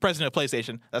president of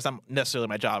PlayStation. That's not necessarily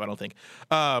my job, I don't think.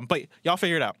 But y'all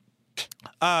figure it out.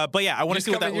 But yeah, I want to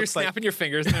see what that looks like. You're snapping your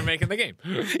fingers and they're making the game.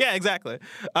 Yeah, exactly.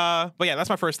 But yeah, that's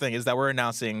my first thing is that we're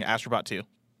announcing Astro Bot 2.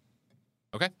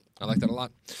 Okay, I like that a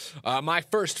lot. My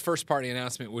first party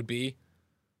announcement would be,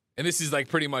 and this is like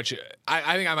pretty much,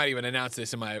 I think I might even announce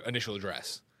this in my initial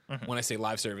address when I say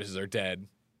live services are dead.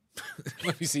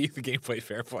 Let me see the gameplay.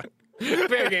 Fair play.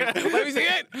 Fair game. Let me see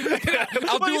it.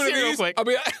 I'll do one of these. Quick. I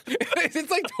mean,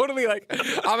 it's like totally like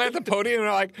I'm at the podium and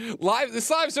I'm like, this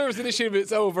live service initiative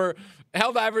is over.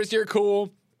 Helldivers, you're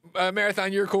cool.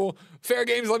 Marathon, you're cool. Fair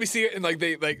games, let me see it. And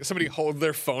like somebody holds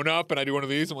their phone up and I do one of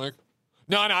these. I'm like,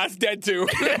 no, it's dead too.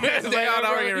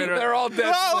 They're all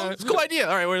dead. Oh, it's a cool idea.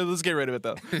 All right, let's get rid of it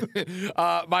though.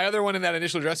 My other one in that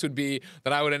initial address would be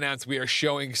that I would announce we are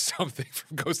showing something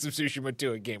from Ghost of Tsushima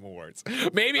 2 at Game Awards.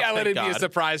 Maybe I let it be a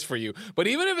surprise for you. But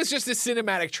even if it's just a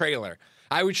cinematic trailer,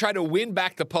 I would try to win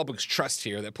back the public's trust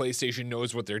here that PlayStation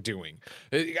knows what they're doing.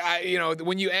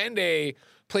 When you end a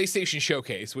PlayStation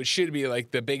Showcase, which should be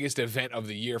like the biggest event of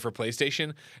the year for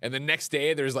PlayStation, and the next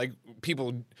day there's like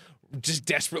people just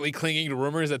desperately clinging to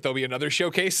rumors that there'll be another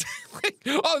showcase.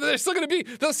 They're still going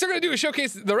to do a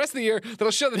showcase the rest of the year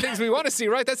that'll show the things we want to see,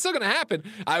 right? That's still going to happen.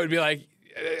 I would be like,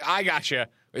 I gotcha.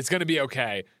 It's going to be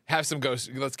okay. Have some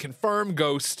Ghost. Let's confirm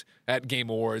Ghost at Game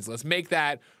Awards. Let's make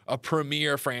that a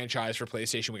premier franchise for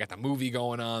PlayStation. We got the movie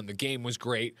going on. The game was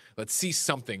great. Let's see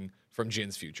something from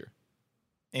Jin's future.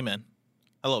 Amen.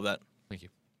 I love that. Thank you.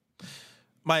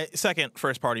 My second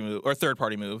first-party move, or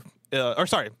third-party move,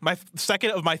 my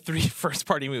second of my 3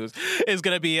 first-party moves is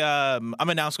going to be, I'm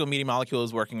announcing what Media Molecule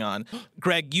is working on.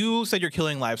 Greg, you said you're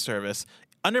killing live service.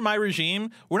 Under my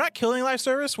regime, we're not killing live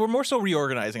service. We're more so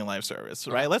reorganizing live service,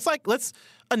 right? Let's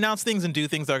announce things and do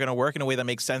things that are going to work in a way that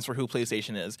makes sense for who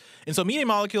PlayStation is. And so Media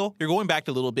Molecule, you're going back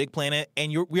to Little Big Planet,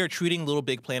 and we are treating Little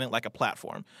Big Planet like a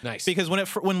platform. Nice. Because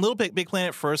when Little Big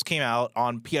Planet first came out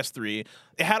on PS3,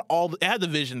 it had the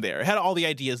vision there. It had all the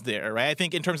ideas there, right? I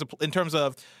think in terms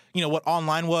of what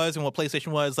online was and what PlayStation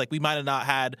was, like we might have not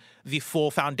had the full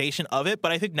foundation of it,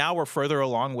 but I think now we're further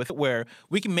along with it where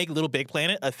we can make Little Big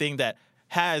Planet a thing that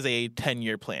has a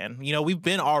 10-year plan. We've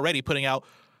been already putting out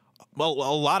a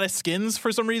lot of skins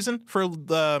for some reason for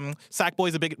the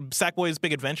Sackboy's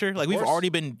Big Adventure. Like we've already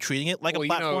been treating it like a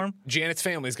platform. Janet's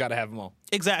family's got to have them all.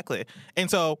 Exactly. And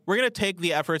so we're going to take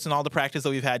the efforts and all the practice that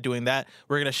we've had doing that.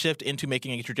 We're going to shift into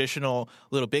making a traditional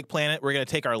Little Big Planet. We're going to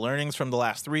take our learnings from the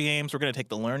last 3 games. We're going to take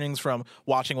the learnings from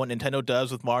watching what Nintendo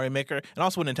does with Mario Maker and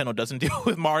also what Nintendo doesn't do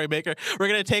with Mario Maker. We're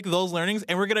going to take those learnings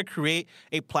and we're going to create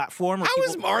a platform. How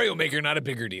is Mario Maker not a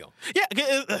bigger deal? Yeah.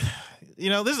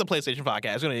 This is a PlayStation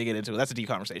podcast. We're going to get into it. That's a deep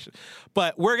conversation.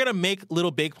 But we're going to make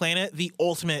Little Big Planet the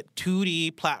ultimate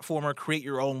 2D platformer, create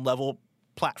your own level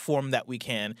platform that we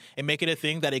can, and make it a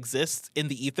thing that exists in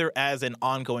the ether as an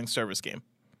ongoing service game.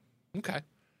 Okay.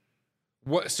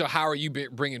 So how are you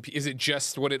bringing? Is it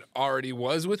just what it already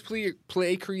was with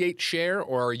Play, Create, Share,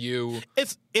 or are you?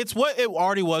 It's what it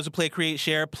already was with Play, Create,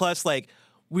 Share. Plus, like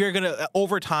we're gonna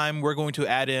over time we're going to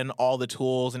add in all the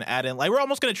tools and add in like we're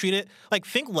almost gonna treat it like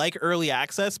think like early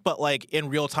access, but like in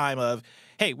real time of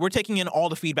hey, we're taking in all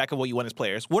the feedback of what you want as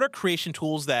players. What are creation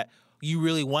tools that you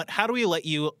really want? How do we let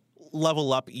you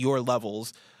level up your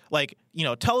levels? Like,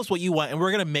 tell us what you want, and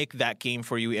we're going to make that game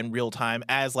for you in real time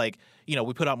as, like,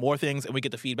 we put out more things, and we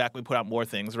get the feedback, we put out more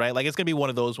things, right? Like, it's going to be one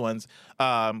of those ones.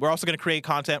 We're also going to create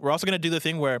content. We're also going to do the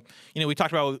thing where, we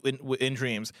talked about in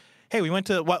Dreams. Hey, we went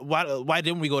to, why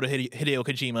didn't we go to Hideo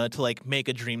Kojima to, like, make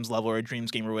a Dreams level or a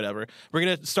Dreams game or whatever? We're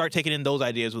going to start taking in those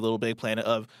ideas with Little Big Planet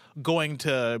of going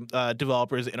to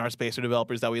developers in our space or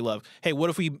developers that we love. Hey, what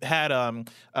if we had,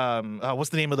 what's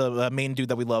the name of the main dude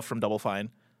that we love from Double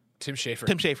Fine? Tim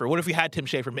Schafer. What if we had Tim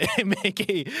Schafer make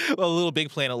a Little Big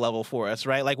Planet level for us,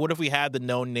 right? Like, what if we had the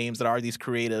known names that are these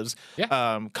creatives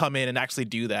come in and actually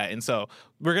do that? And so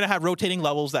we're going to have rotating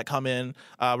levels that come in.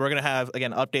 We're going to have,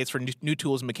 again, updates for new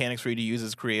tools and mechanics for you to use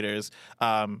as creators.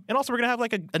 And also we're going to have,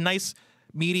 like, a nice,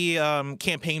 meaty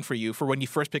campaign for you for when you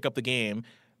first pick up the game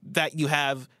that you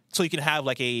have so you can have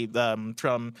like a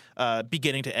from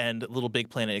beginning to end Little Big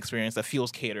Planet experience that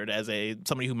feels catered as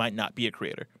somebody who might not be a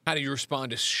creator. How do you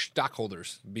respond to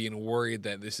stockholders being worried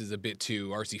that this is a bit too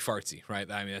artsy-fartsy,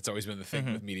 right? I mean, that's always been the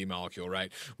thing with Media Molecule,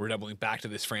 right? We're doubling back to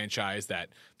this franchise that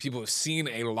people have seen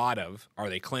a lot of. Are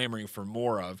they clamoring for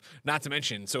more of? Not to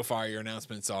mention, so far your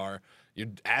announcements are your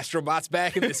Astrobot's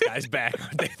back and this guy's back.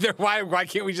 Why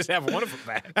can't we just have one of them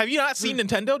back? Have you not seen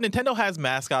Nintendo? Nintendo has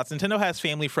mascots. Nintendo has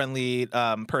family-friendly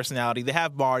personality. They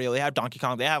have Mario. They have Donkey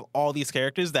Kong. They have all these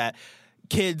characters that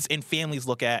kids and families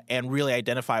look at and really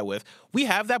identify with. We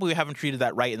have that, but we haven't treated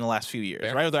that right in the last few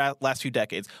years, right? Or the last few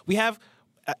decades. We have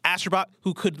Astrobot,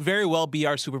 who could very well be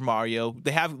our Super Mario.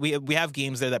 We have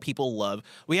games there that people love.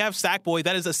 We have Sackboy.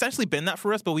 That has essentially been that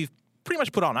for us, but we've pretty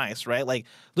much put on ice, right? Like,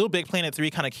 Little Big Planet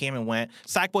 3 kind of came and went.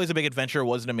 Sackboy's A Big Adventure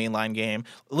wasn't a mainline game.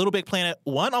 Little Big Planet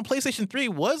 1 on PlayStation 3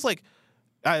 was, like,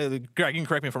 Greg, you can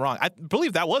correct me if I'm wrong. I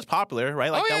believe that was popular,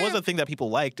 right? Like that was a thing that people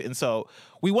liked, and so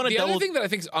we want to. The other thing that I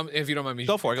think, if you don't mind me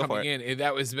go for it.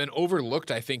 that has been overlooked,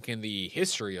 I think, in the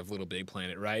history of Little Big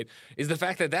Planet, right, is the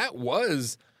fact that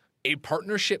was a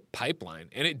partnership pipeline,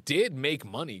 and it did make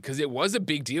money because it was a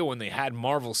big deal when they had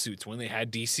Marvel suits, when they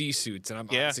had DC suits, and I'm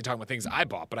obviously talking about things I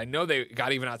bought, but I know they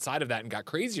got even outside of that and got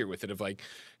crazier with it of like,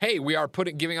 hey, we are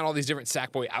giving out all these different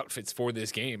Sackboy outfits for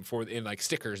this game in like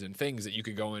stickers and things that you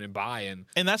could go in and buy. And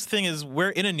that's the thing is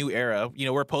we're in a new era. You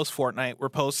know, we're post Fortnite, we're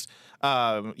post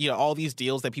all these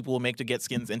deals that people will make to get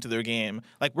skins into their game.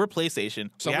 Like we're PlayStation.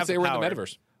 Some would say we're in the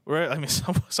metaverse.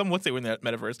 Some would say we're in the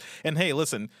metaverse. And hey,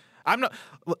 listen,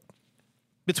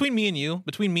 between me and you,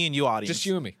 audience. Just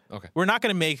you and me. Okay. We're not going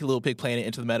to make Little Big Planet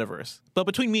into the metaverse. But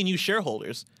between me and you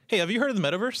shareholders, hey, have you heard of the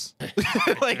metaverse?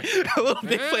 Like, Little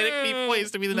Big Planet could be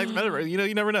poised to be the next metaverse. You know,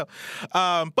 you never know.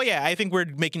 But yeah, I think we're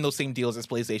making those same deals as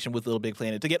PlayStation with Little Big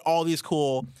Planet to get all these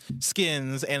cool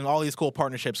skins and all these cool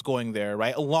partnerships going there,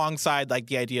 right? Alongside like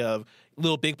the idea of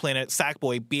Little Big Planet,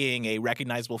 Sackboy being a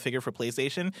recognizable figure for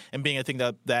PlayStation and being a thing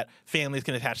that families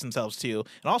can attach themselves to.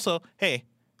 And also, hey,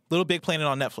 Little Big Planet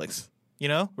on Netflix. You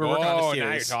know, we're working on a series.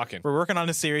 Now you're talking. We're working on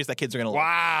a series that kids are gonna love.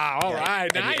 Wow! All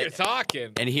right, now you're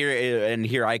talking. And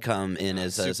here I come in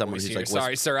as someone who's like,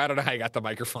 sorry, sir. I don't know how you got the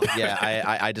microphone.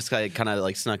 Yeah, I just kind of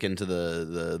like snuck into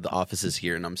the offices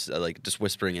here, and I'm like just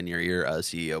whispering in your ear,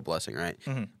 CEO Blessing, right?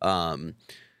 Mm-hmm.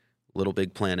 Little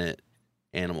Big Planet,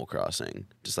 Animal Crossing,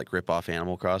 just like rip off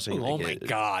Animal Crossing. Oh my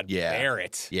God! Yeah,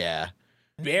 Barrett. Yeah.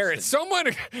 Barrett, someone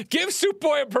give Soup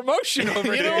Boy a promotion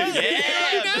over here.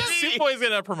 Yeah, Soup Boy's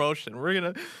getting a promotion. We're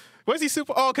gonna. Why is he soup?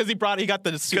 Oh, because he got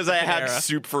the soup. Because I had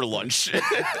soup for lunch.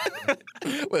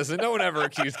 Listen, no one ever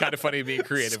accused Kind of Funny of being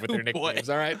creative with their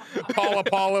nicknames. All right,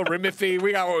 Paula, Rimothy,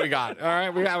 we got what we got. All right,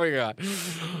 we got what we got.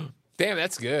 Damn,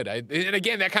 that's good. And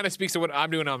again, that kind of speaks to what I'm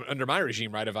doing under my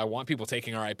regime, right? If I want people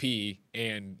taking our IP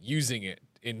and using it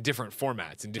in different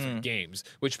formats in different games,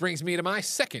 which brings me to my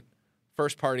second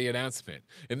first-party announcement.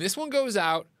 And this one goes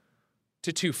out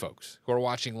to two folks who are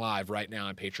watching live right now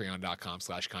on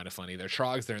patreon.com/kindoffunny. They're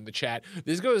Trogs. They're in the chat.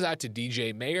 This goes out to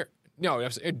DG Mayer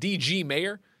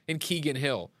and Keegan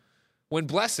Hill. When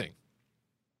Blessing,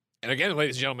 and again,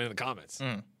 ladies and gentlemen in the comments,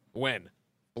 when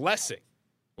Blessing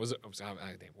was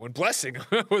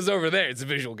over there, it's a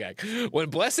visual gag. When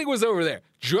Blessing was over there,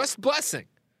 just Blessing,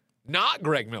 not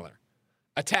Greg Miller,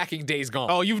 attacking Days Gone.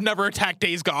 Oh, you've never attacked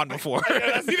Days Gone before.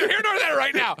 That's neither here nor there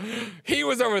right now. He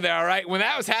was over there, all right? When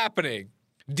that was happening,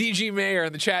 DG Mayer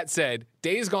in the chat said,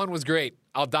 Days Gone was great.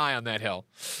 I'll die on that hill.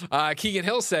 Keegan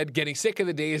Hill said, getting sick of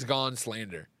the Days Gone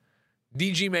slander.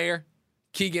 DG Mayer,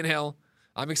 Keegan Hill,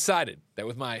 I'm excited that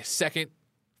with my second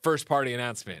first-party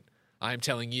announcement, I'm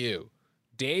telling you,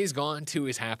 Days Gone 2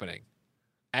 is happening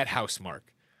at Housemarque.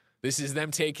 This is them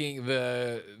taking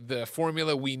the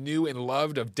formula we knew and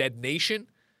loved of Dead Nation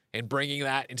and bringing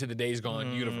that into the Days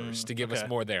Gone universe to give us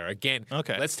more there. Again,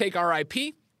 let's take our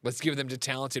IP, let's give them to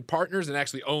talented partners and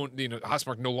actually own,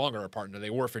 Housemarque no longer a partner.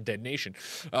 They were for Dead Nation,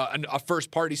 a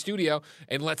first-party studio.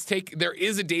 And let's take, there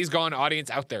is a Days Gone audience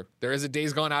out there. There is a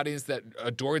Days Gone audience that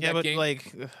adored that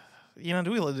game. Yeah,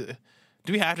 but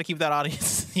do we have to keep that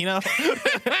audience? Listen,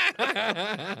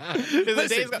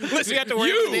 we have to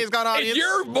worry about the Days Gone audience.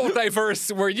 Your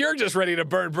multiverse where you're just ready to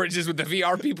burn bridges with the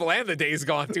VR people and the Days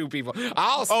Gone 2 people.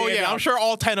 I'm sure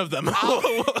all 10 of them are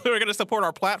going to support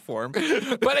our platform.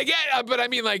 But again, I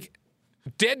mean, like,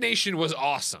 Dead Nation was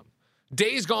awesome.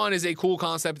 Days Gone is a cool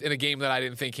concept in a game that I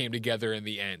didn't think came together in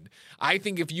the end. I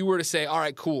think if you were to say, all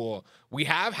right, cool, we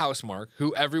have Housemarque,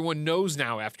 who everyone knows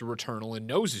now after Returnal and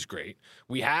knows is great.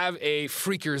 We have a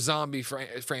freaker zombie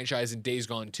franchise in Days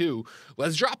Gone 2.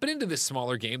 Let's drop it into this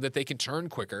smaller game that they can turn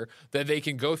quicker, that they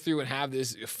can go through and have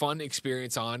this fun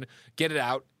experience on, get it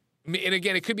out. And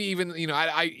again, it could be even,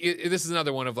 this is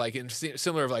another one of like,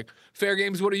 similar of like, Fair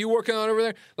Games, what are you working on over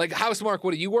there? Like, Housemarque,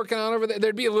 what are you working on over there?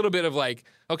 There'd be a little bit of like,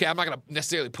 okay, I'm not going to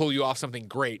necessarily pull you off something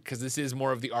great because this is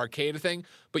more of the arcade thing,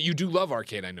 but you do love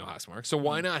arcade, I know, Housemarque. So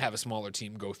why not have a smaller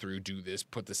team go through, do this,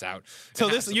 put this out?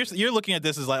 So you're looking at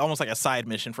this as like almost like a side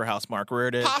mission for Housemarque, where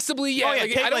it is possibly, yeah.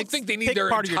 I don't think they need their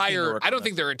entire. I don't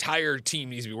think their entire team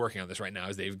needs to be working on this right now,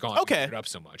 as they've gone and up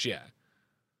so much. Yeah.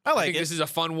 I think this is a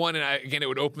fun one, and again, it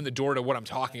would open the door to what I'm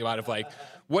talking about of like,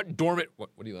 what dormant...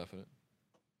 What are you laughing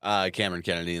at? Cameron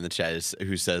Kennedy in the chat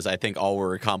who says, I think all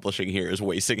we're accomplishing here is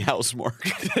wasting Housemarque.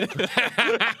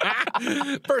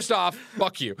 First off,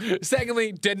 fuck you.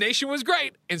 Secondly, Dead Nation was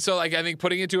great, and so like I think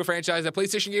putting it into a franchise that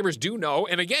PlayStation gamers do know,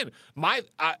 and again,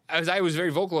 as I was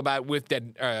very vocal about with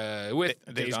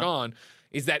Days Gone,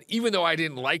 is that even though I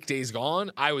didn't like Days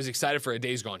Gone, I was excited for a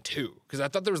Days Gone 2 because I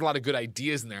thought there was a lot of good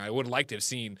ideas in there. I would have liked to have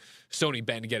seen Sony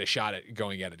Bend get a shot at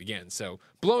going at it again. So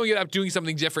blowing it up, doing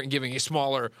something different, and giving a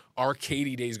smaller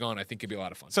arcadey Days Gone, I think could be a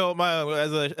lot of fun. So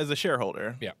as a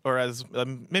shareholder, or as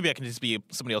maybe I can just be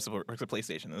somebody else who works at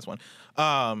PlayStation in this one.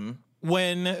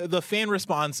 When the fan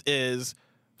response is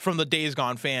from the Days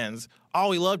Gone fans, oh,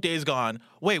 we love Days Gone.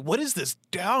 Wait, what is this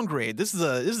downgrade? This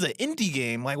is an indie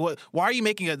game. Like, what? Why are you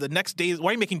making the next Days? Why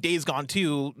are you making Days Gone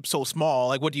 2 so small?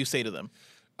 Like, what do you say to them?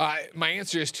 My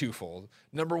answer is twofold.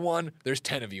 Number one, there's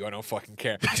 10 of you. I don't fucking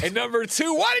care. And number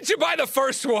two, why didn't you buy the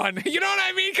first one? You know what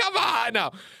I mean? Come on.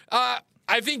 No.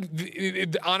 I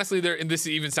think, honestly, and this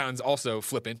even sounds also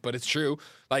flippant, but it's true.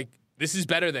 Like, this is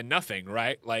better than nothing,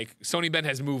 right? Like, Sony Bend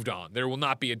has moved on. There will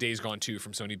not be a Days Gone 2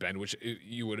 from Sony Bend, which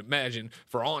you would imagine,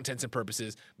 for all intents and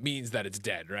purposes, means that it's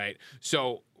dead, right?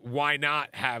 So why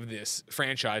not have this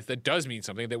franchise that does mean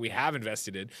something that we have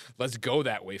invested in? Let's go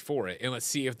that way for it, and let's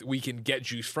see if we can get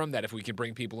juice from that, if we can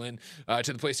bring people in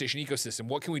to the PlayStation ecosystem.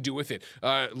 What can we do with it?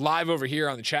 Live over here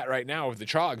on the chat right now with the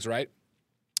Trogs, right?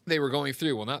 They were going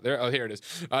through, well, not there. Oh, here it is.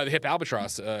 The Hip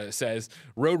Albatross says,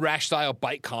 Road Rash style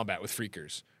bike combat with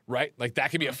freakers. Right? Like,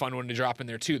 that could be a fun one to drop in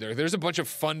there, too. There's a bunch of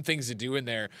fun things to do in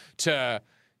there to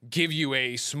give you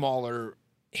a smaller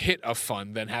hit of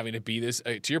fun than having to be this,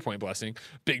 to your point, Blessing,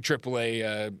 big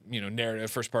AAA,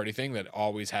 narrative first-party thing that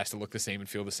always has to look the same and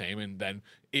feel the same, and then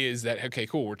is that, okay,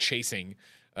 cool, we're chasing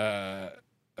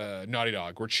Naughty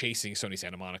Dog. We're chasing Sony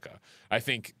Santa Monica. I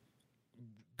think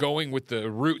going with the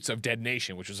roots of Dead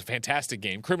Nation, which was a fantastic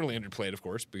game, criminally underplayed, of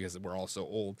course, because we're all so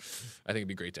old, I think it'd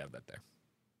be great to have that there.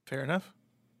 Fair enough.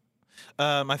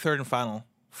 My third and final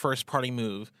first-party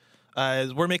move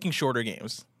is we're making shorter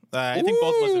games. I think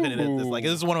both of us have hinted at this. Like,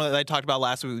 this is one that I talked about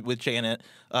last week with Janet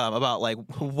about like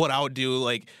what I would do,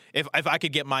 like if I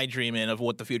could get my dream in of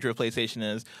what the future of PlayStation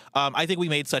is. I think we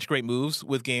made such great moves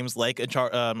with games like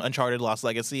Uncharted Lost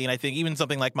Legacy, and I think even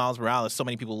something like Miles Morales, so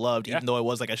many people loved, even though it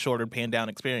was like a shorter, pan-down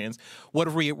experience. What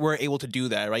if we were able to do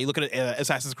that, right? You look at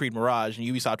Assassin's Creed Mirage, and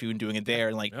Ubisoft even doing it there,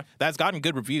 and like that's gotten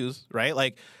good reviews, right?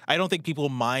 Like, I don't think people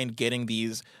mind getting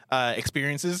these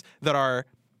experiences that are,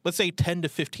 let's say, 10 to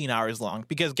 15 hours long,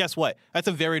 because guess what? That's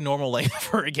a very normal length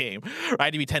for a game,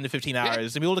 right? To be 10 to 15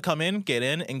 hours. To be able to come in, get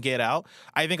and get out.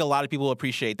 I think a lot of people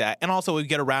appreciate that. And also we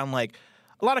get around like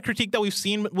a lot of critique that we've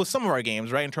seen with some of our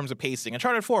games, right, in terms of pacing.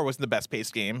 Uncharted 4 wasn't the best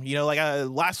paced game. You know, like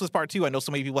Last of Us Part 2, I know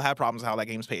so many people have problems with how that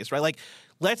game's paced, right? Like,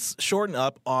 let's shorten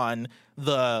up on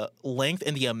the length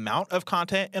and the amount of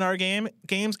content in our games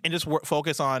and just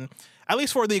focus on, at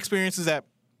least for the experiences that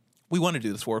we want to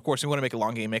do this for. Of course, we want to make a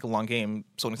long game,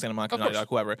 Sony Santa Monica, Naughty Dog,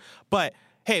 whoever. But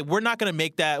hey, we're not going to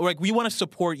make that. Like, we want to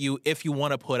support you if you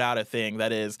want to put out a thing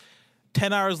that is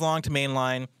 10 hours long to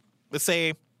mainline, let's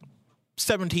say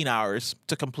 17 hours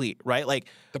to complete, right? Like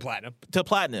to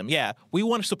platinum, yeah. We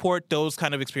want to support those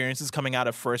kind of experiences coming out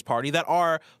of first party that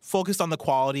are focused on the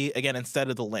quality, again, instead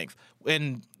of the length.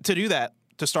 And to do that,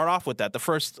 to start off with that, the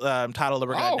first title that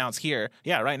we're going to announce here,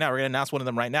 right now, we're going to announce one of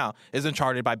them right now, is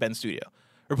Uncharted by Bend Studio.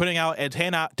 We're putting out a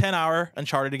 10-hour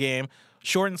Uncharted game,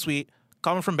 short and sweet,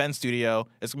 coming from Bend Studio.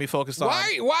 It's gonna be focused on.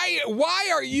 Why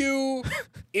are you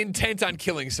intent on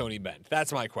killing Sony Bend?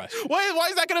 That's my question. Why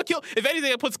is that gonna kill? If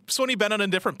anything, it puts Sony Bend on a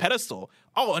different pedestal.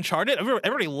 Oh, Uncharted!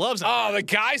 Everybody loves it. Oh, the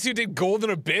guys who did Golden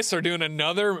Abyss are doing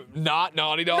another not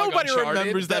Naughty Dog. Nobody Uncharted.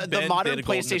 remembers that. The modern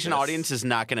PlayStation audience is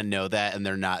not going to know that, and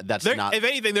they're not. Not. If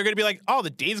anything, they're going to be like, "Oh, the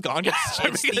Days Gone guys are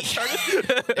making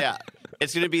Uncharted." Yeah.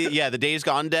 It's going to be, the Days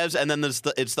Gone devs, and then it's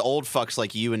the old fucks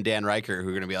like you and Dan Riker who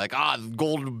are going to be like,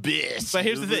 Golden Abyss. But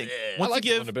here's the thing.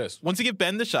 Once you give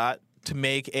Ben the shot to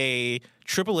make a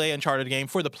AAA Uncharted game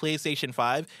for the PlayStation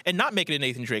 5 and not make it a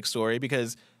Nathan Drake story,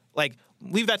 because, like,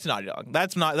 leave that to Naughty Dog.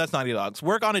 That's Naughty Dog's.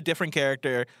 Work on a different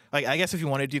character. Like, I guess if you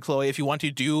want to do Chloe, if you want to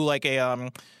do, like, a...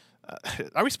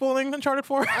 are we spoiling Uncharted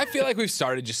 4? I feel like we've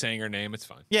started just saying her name. It's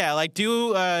fine. Yeah, like,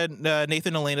 do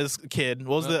Nathan Elena's kid.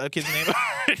 What was the kid's name?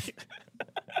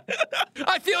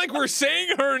 I feel like we're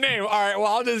saying her name. All right, well,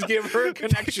 I'll just give her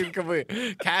connection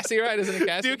complete. Cassie, right? Isn't it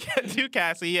Cassie? Do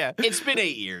Cassie, yeah. It's been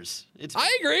 8 years.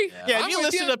 I agree. Yeah, if you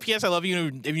listen to PS I Love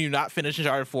You, if you not finished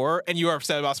Uncharted 4 and you are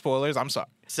upset about spoilers, I'm sorry.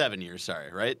 7 years,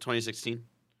 sorry, right? 2016?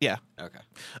 Yeah. Okay.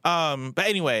 But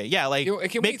anyway, yeah, like...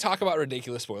 Can we talk about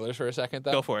ridiculous spoilers for a second,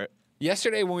 though? Go for it.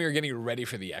 Yesterday, when we were getting ready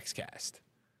for the XCast,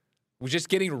 we're just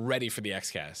getting ready for the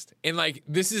XCast. And, like,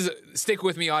 this is... Stick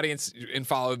with me, audience, and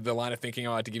follow the line of thinking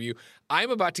I'm about to give you.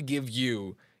 I'm about to give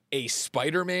you a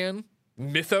Spider-Man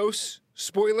Mythos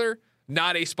spoiler,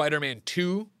 not a Spider-Man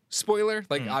 2 spoiler.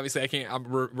 Like, obviously, I can't...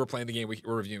 we're playing the game,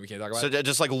 we're reviewing, we can't talk about it. So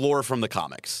just, like, lore from the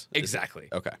comics. Exactly.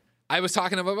 Okay. I was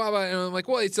talking about Baba, and I'm like,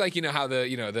 well, it's like, how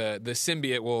the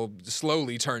symbiote will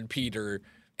slowly turn Peter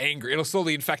angry. It'll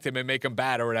slowly infect him and make him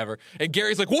bad or whatever. And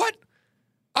Gary's like, what?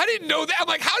 I didn't know that. I'm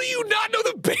like, how do you not know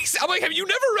the base? I'm like, have you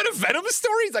never read a Venom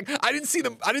story? He's like, I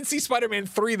didn't see Spider-Man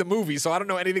 3, the movie, so I don't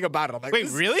know anything about it. I'm like, wait,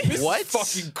 really? This What? is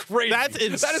fucking crazy. That's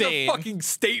insane. That is a fucking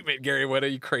statement, Gary. What are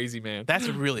you crazy, man? That's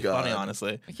really funny,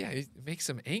 honestly. Yeah, it makes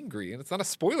him angry, and it's not a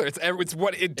spoiler. It's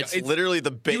what it. It's literally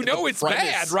the base. It's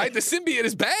bad, right? The symbiote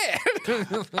is bad.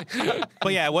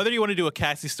 But yeah, whether you want to do a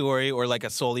Cassie story or like a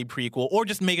solely prequel, or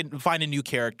just find a new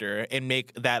character and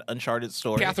make that Uncharted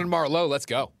story. Catherine Marlowe, let's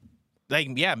go.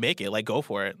 Like, yeah, make it. Like, go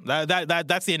for it.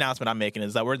 That's the announcement I'm making,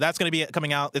 is that that's going to be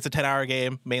coming out. It's a 10-hour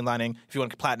game, mainlining. If you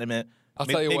want to platinum it, I'll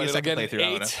tell you what, it'll get an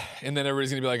playthrough, 8, and then everybody's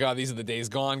gonna be like, "Oh, these are the Days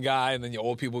Gone guy," and then the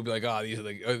old people will be like, "Oh, these are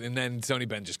the," and then Sony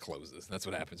Ben just closes. That's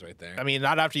what happens right there. I mean,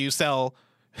 not after you sell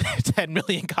 10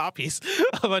 million copies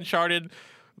of Uncharted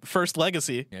First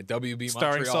Legacy. Yeah, WB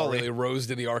starring Montreal Sully. really rose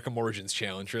to the Arkham Origins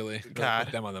challenge. Really, God.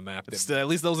 put them on the map. At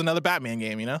least there was another Batman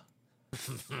game,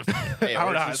 Hey, I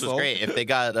don't know how Origins it was sold. great. If they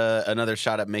got another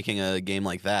shot at making a game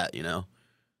like that, I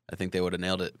think they would have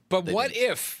nailed it. But They what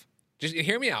didn't. if? Just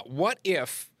hear me out. What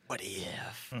if?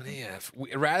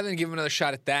 Rather than give another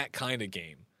shot at that kind of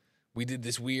game, we did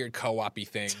this weird co-op-y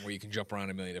thing where you can jump around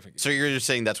a million different games. So you're just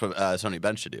saying that's what Sony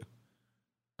Ben should do?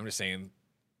 I'm just saying,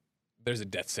 there's a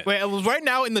death sentence. Wait, right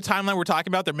now in the timeline we're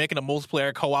talking about, they're making a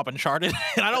multiplayer co-op Uncharted,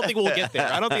 and I don't think we'll get there.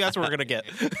 I don't think that's what we're going to get.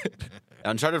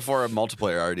 Uncharted 4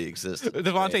 multiplayer already exists.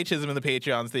 Devontae Chisholm in the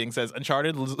Patreon thing says,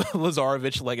 Uncharted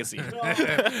Lazarevich Legacy.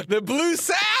 The blue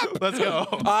sap! Let's go.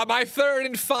 My third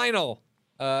and final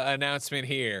announcement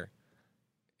here.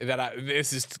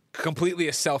 This is completely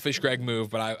a selfish Greg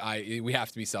move, but we have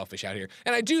to be selfish out here.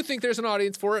 And I do think there's an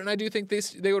audience for it, and I do think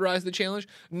they would rise to the challenge.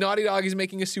 Naughty Dog is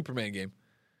making a Superman game.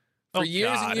 For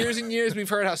years and years and years, we've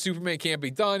heard how Superman can't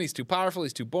be done. He's too powerful.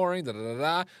 He's too boring. Da, da, da,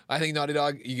 da. I think Naughty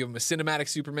Dog, you give him a cinematic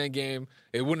Superman game.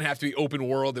 It wouldn't have to be open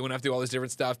world. They wouldn't have to do all this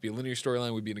different stuff. Be a linear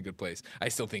storyline. We'd be in a good place. I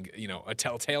still think a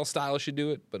Telltale style should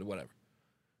do it, but whatever.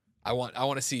 I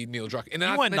want to see Neil Druckmann. And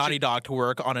I want Naughty Dog to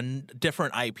work on a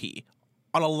different IP,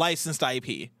 on a licensed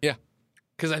IP. Yeah,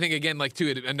 because I think again,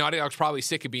 Naughty Dog's probably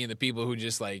sick of being the people who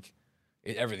just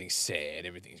everything's sad,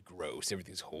 everything's gross,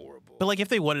 everything's horrible. But if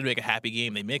they wanted to make a happy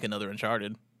game, they'd make another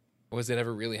Uncharted. Was it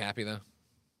ever really happy though?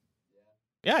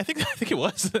 Yeah, I think it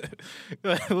was.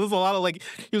 It was a lot of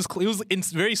he was in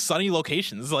very sunny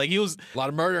locations. He was A lot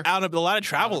of murder, out of a lot of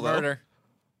travel though. murder.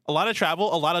 A lot of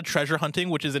travel, a lot of treasure hunting,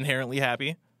 which is inherently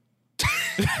happy.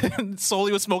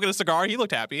 Sully was smoking a cigar. He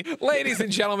looked happy. Ladies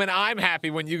and gentlemen, I'm happy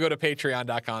when you go to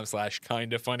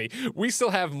patreon.com/kindafunny. We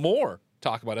still have more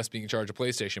talk about us being in charge of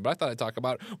PlayStation, but I thought I'd talk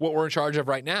about what we're in charge of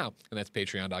right now, and that's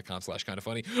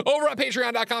patreon.com/kindafunny. Over at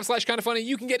patreon.com/kindafunny,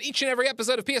 you can get each and every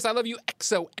episode of PS I Love You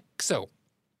XOXO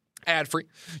ad-free.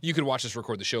 You can watch us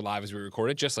record the show live as we record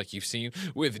it, just like you've seen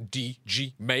with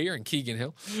DG Mayer and Keegan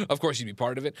Hill. Of course, you'd be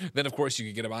part of it. Then, of course, you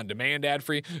could get them on demand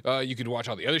ad-free. You could watch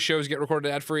all the other shows get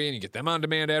recorded ad-free, and you get them on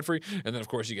demand ad-free. And then, of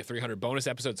course, you get 300 bonus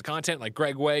episodes of content like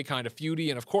Greg Way, Kind of Feudy,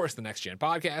 and, of course, the Next Gen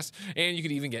podcast. And you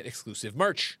could even get exclusive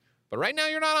merch. But right now,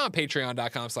 you're not on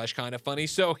patreon.com/kindafunny.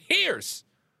 So here's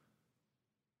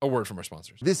a word from our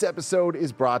sponsors. This episode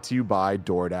is brought to you by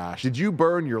DoorDash. Did you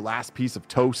burn your last piece of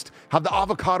toast? Have the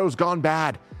avocados gone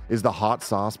bad? Is the hot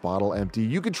sauce bottle empty?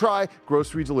 You can try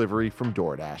grocery delivery from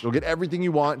DoorDash. You'll get everything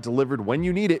you want delivered when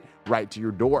you need it right to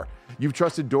your door. You've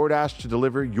trusted DoorDash to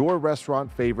deliver your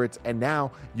restaurant favorites, and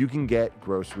now you can get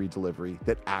grocery delivery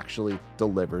that actually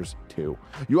delivers too.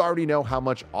 You already know how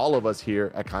much all of us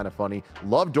here at Kinda Funny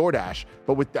love DoorDash,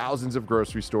 but with thousands of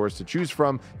grocery stores to choose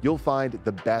from, you'll find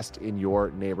the best in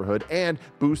your neighborhood and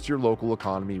boost your local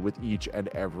economy with each and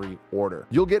every order.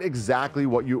 You'll get exactly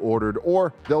what you ordered,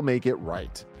 or they'll make it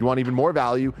right. You want even more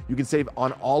value? You can save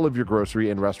on all of your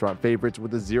grocery and restaurant favorites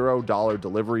with a $0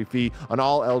 delivery fee on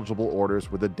all eligible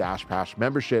orders with a DashPass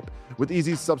membership. With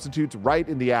easy substitutes right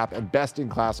in the app and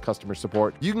best-in-class customer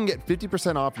support, you can get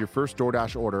 50% off your first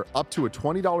DoorDash order up to a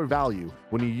 $20 value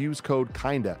when you use code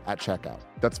KINDA at checkout.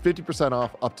 That's 50%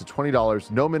 off up to $20,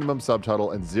 no minimum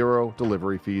subtotal, and $0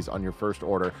 delivery fees on your first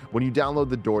order when you download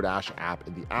the DoorDash app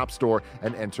in the App Store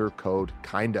and enter code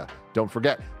KINDA. Don't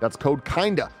forget, that's code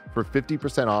KINDA for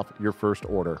 50% off your first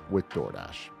order with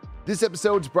DoorDash. This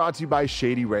episode is brought to you by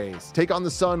Shady Rays. Take on the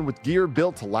sun with gear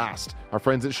built to last. Our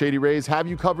friends at Shady Rays have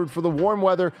you covered for the warm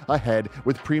weather ahead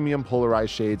with premium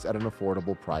polarized shades at an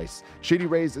affordable price. Shady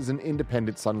Rays is an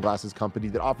independent sunglasses company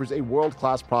that offers a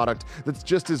world-class product that's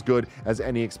just as good as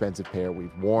any expensive pair we've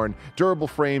worn. Durable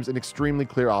frames and extremely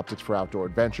clear optics for outdoor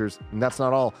adventures. And that's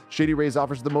not all. Shady Rays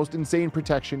offers the most insane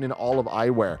protection in all of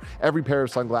eyewear. Every pair of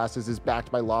sunglasses is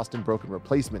backed by lost and broken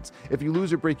replacements. If you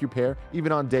lose or break your pair,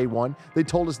 even on day one, they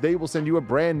told us they will send you a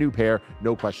brand new pair,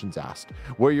 no questions asked.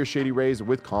 Wear your Shady Rays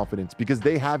with confidence because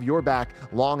they have your back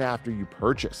long after you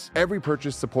purchase. Every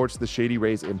purchase supports the Shady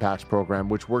Rays Impacts program,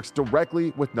 which works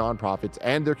directly with nonprofits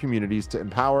and their communities to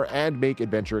empower and make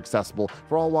adventure accessible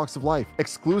for all walks of life.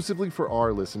 Exclusively for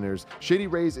our listeners, Shady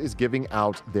Rays is giving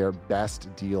out their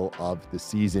best deal of the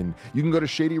season. You can go to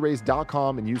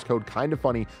shadyrays.com and use code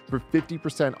KINDAFUNNY for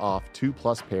 50% off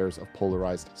 2+ pairs of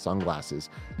polarized sunglasses.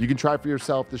 You can try for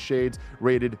yourself the shades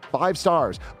rated 5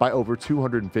 stars by over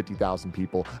 250,000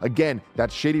 people. Again,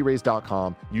 that's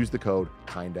shadyrays.com. Use the code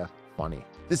KINDAFUNNY.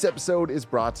 This episode is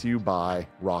brought to you by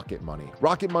Rocket Money.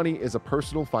 Rocket Money is a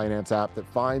personal finance app that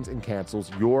finds and cancels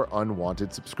your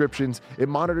unwanted subscriptions. It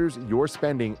monitors your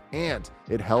spending and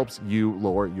it helps you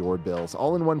lower your bills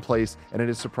all in one place. And it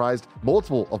has surprised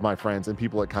multiple of my friends and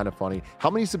people at Kind of Funny how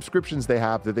many subscriptions they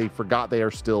have that they forgot they are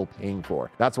still paying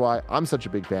for. That's why I'm such a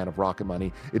big fan of Rocket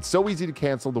Money. It's so easy to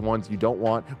cancel the ones you don't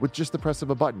want with just the press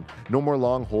of a button. No more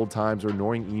long hold times or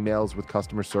annoying emails with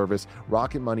customer service.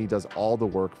 Rocket Money does all the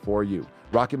work for you.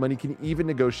 Rocket Money can even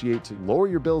negotiate to lower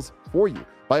your bills for you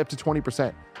by up to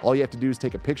 20%. All you have to do is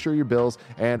take a picture of your bills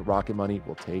and Rocket Money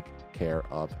will take care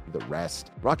of the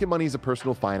rest. Rocket Money is a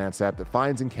personal finance app that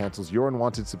finds and cancels your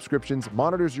unwanted subscriptions,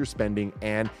 monitors your spending,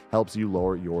 and helps you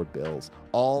lower your bills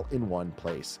all in one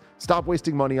place. Stop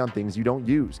wasting money on things you don't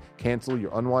use. Cancel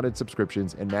your unwanted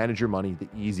subscriptions and manage your money the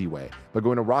easy way by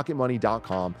going to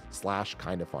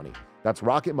rocketmoney.com/kindafunny. That's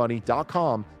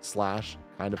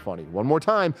rocketmoney.com/kindafunny. One more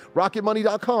time,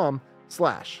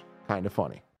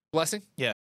 rocketmoney.com/kindafunny. Blessing?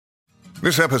 Yeah.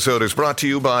 This episode is brought to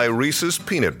you by Reese's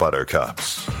Peanut Butter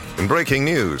Cups. In breaking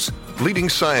news, leading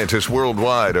scientists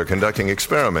worldwide are conducting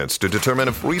experiments to determine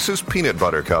if Reese's Peanut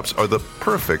Butter Cups are the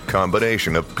perfect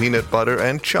combination of peanut butter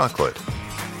and chocolate.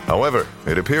 However,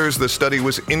 it appears the study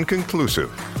was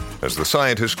inconclusive, as the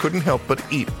scientists couldn't help but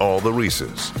eat all the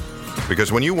Reese's.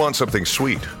 Because when you want something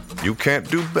sweet, you can't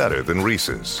do better than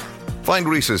Reese's. Find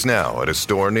Reese's now at a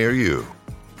store near you.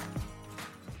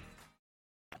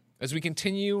 As we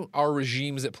continue our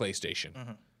regimes at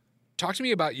PlayStation, talk to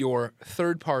me about your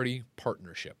third-party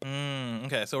partnership.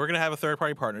 Okay, so we're going to have a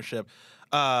third-party partnership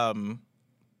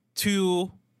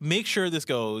to make sure this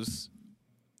goes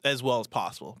as well as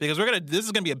possible. Because this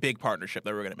is going to be a big partnership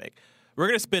that we're going to make. We're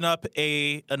going to spin up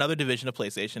another division of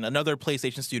PlayStation, another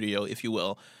PlayStation studio, if you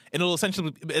will, and it'll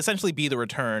essentially be the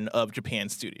return of Japan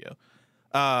Studio.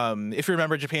 If you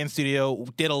remember, Japan Studio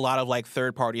did a lot of like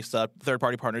third-party stuff,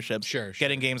 third-party partnerships,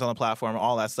 getting games on the platform,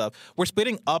 all that stuff. We're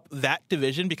splitting up that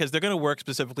division because they're going to work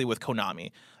specifically with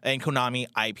Konami and Konami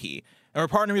IP. And we're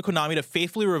partnering with Konami to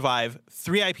faithfully revive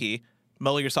 3 IP,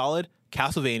 Metal Gear Solid,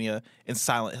 Castlevania, and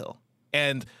Silent Hill.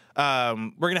 And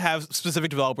we're going to have specific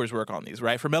developers work on these,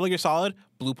 right? For Metal Gear Solid,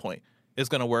 Bluepoint is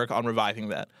going to work on reviving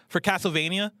that. For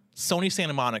Castlevania, Sony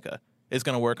Santa Monica is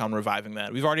going to work on reviving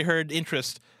that. We've already heard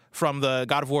interest from the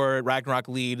God of War Ragnarok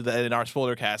lead in our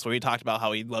spoiler cast where he talked about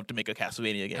how he'd love to make a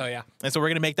Castlevania game. Oh, yeah. And so we're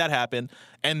going to make that happen.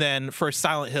 And then for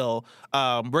Silent Hill,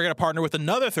 we're going to partner with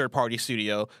another third-party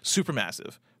studio,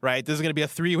 Supermassive, right? This is going to be a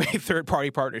 3-way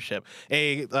third-party partnership,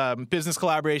 a business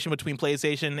collaboration between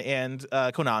PlayStation and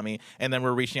Konami, and then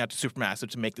we're reaching out to Supermassive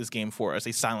to make this game for us,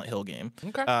 a Silent Hill game.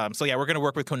 Okay. So yeah, we're going to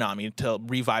work with Konami to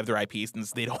revive their IP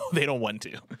since they don't want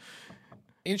to.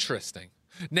 Interesting.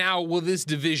 Now, will this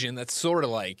division that's sort of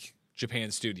like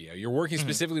Japan Studio, you're working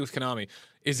specifically with Konami,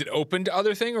 is it open to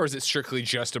other things or is it strictly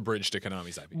just a bridge to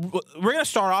Konami's IP? We're going to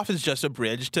start off as just a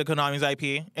bridge to Konami's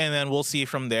IP, and then we'll see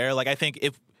from there. Like, I think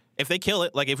if they kill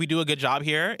it, like if we do a good job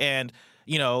here and,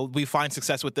 you know, we find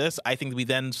success with this, I think we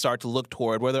then start to look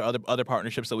toward whether other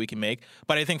partnerships that we can make.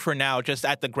 But I think for now, just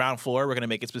at the ground floor, we're going to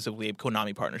make it specifically a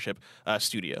Konami partnership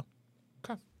studio.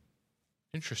 Okay.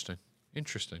 Interesting.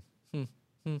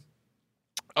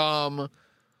 Not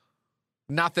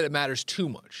that it matters too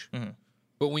much,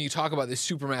 but when you talk about this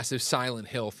supermassive Silent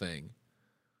Hill thing,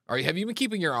 have you been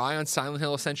keeping your eye on Silent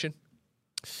Hill Ascension?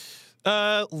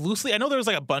 Loosely. I know there was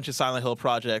like a bunch of Silent Hill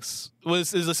projects.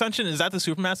 Is Ascension, is that the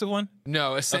supermassive one?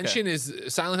 No, Ascension is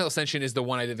Silent Hill Ascension is the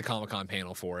one I did the Comic-Con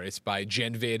panel for. It's by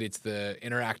GenVid. It's the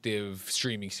interactive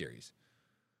streaming series.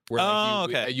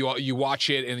 Where you watch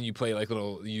it and then you play like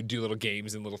you do little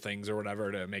games and little things or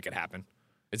whatever to make it happen.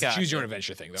 It's a choose your own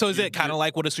adventure thing, though. So is it kind of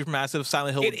like what a Supermassive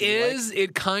Silent Hill would be is. like?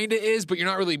 It kind of is, but you're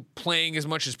not really playing as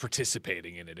much as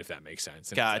participating in it, if that makes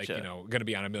sense. And Gotcha. It's like, going to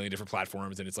be on a million different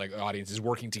platforms, and it's like the audience is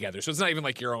working together. So it's not even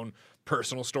like your own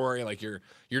personal story. Like you're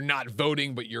not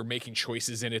voting, but you're making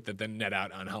choices in it that then net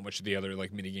out on how much of the other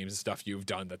like mini games and stuff you've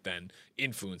done that then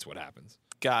influence what happens.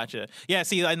 Gotcha. Yeah.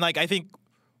 See, and like I think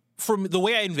from the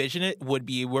way I envision it would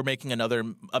be we're making a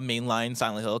mainline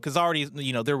Silent Hill because already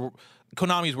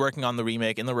Konami's working on the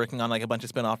remake and they're working on like a bunch of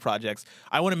spin-off projects.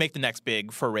 I want to make the next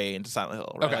big foray into Silent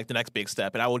Hill, right? Okay. Like the next big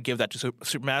step, and I would give that to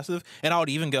Supermassive, and I would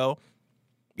even go,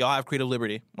 y'all have creative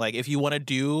liberty. Like if you want to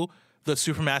do the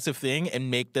Supermassive thing and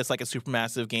make this like a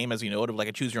Supermassive game, as you know, of like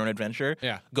a choose your own adventure,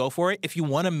 go for it. If you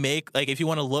want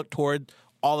to look toward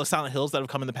all the Silent Hills that have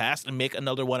come in the past and make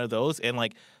another one of those and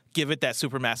like give it that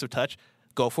Supermassive touch,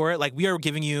 go for it. Like we are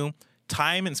giving you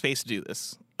time and space to do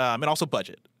this, and also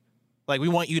budget. Like we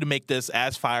want you to make this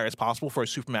as fire as possible for a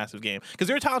Supermassive game because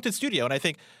they're a talented studio, and I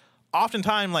think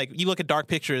oftentimes like you look at Dark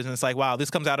Pictures and it's like, wow, this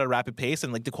comes out at a rapid pace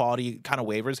and like the quality kind of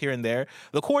wavers here and there.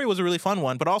 The Quarry was a really fun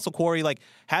one, but also Quarry like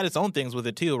had its own things with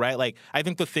it too, right? Like I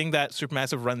think the thing that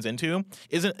Supermassive runs into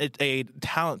isn't a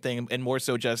talent thing and more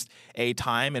so just a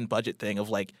time and budget thing of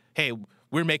like, hey,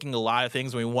 we're making a lot of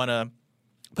things and we want to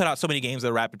put out so many games at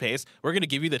a rapid pace. We're going to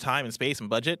give you the time and space and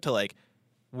budget to like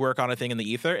work on a thing in the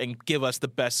ether and give us the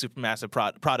best Supermassive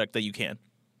product that you can.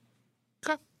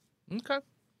 Okay.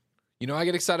 I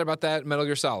get excited about that Metal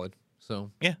Gear Solid.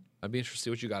 So yeah, I'd be interested to see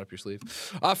what you got up your sleeve.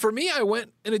 For me, I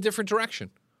went in a different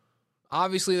direction.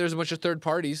 Obviously, there's a bunch of third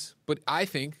parties, but I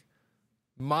think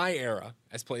my era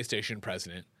as PlayStation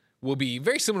president will be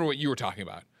very similar to what you were talking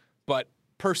about, but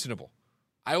personable.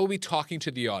 I will be talking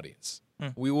to the audience.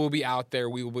 We will be out there.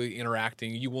 We will be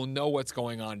interacting. You will know what's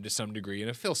going on to some degree in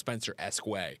a Phil Spencer-esque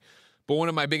way. But one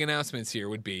of my big announcements here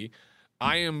would be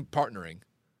I am partnering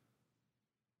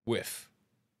with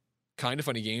Kind of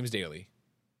Funny Games Daily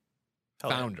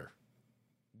founder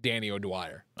Danny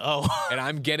O'Dwyer. Oh. And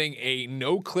I'm getting a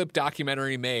no-clip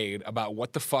documentary made about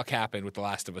what the fuck happened with The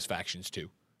Last of Us Factions 2,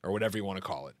 or whatever you want to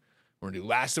call it. We're going to do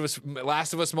Last of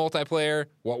Us multiplayer,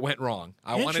 what went wrong.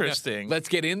 Interesting. Let's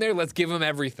get in there. Let's give them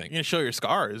everything. You're going to show your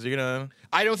scars. You're going to...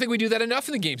 I don't think we do that enough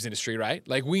in the games industry, right?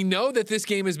 Like, we know that this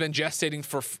game has been gestating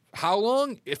for how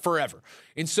long? Forever.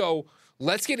 And so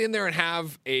let's get in there and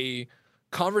have a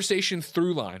conversation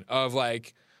through line of,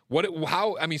 like,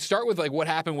 start with, like, what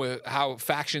happened with how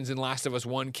factions in Last of Us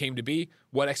 1 came to be,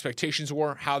 what expectations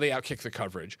were, how they outkicked the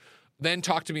coverage. Then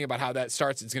talk to me about how that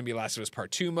starts. It's going to be Last of Us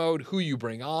Part 2 mode, who you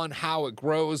bring on, how it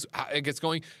grows, how it gets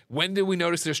going. When did we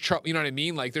notice there's trouble? You know what I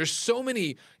mean? Like, there's so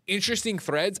many interesting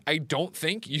threads. I don't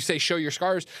think, you say show your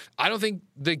scars, I don't think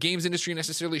the games industry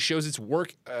necessarily shows its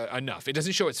work enough. It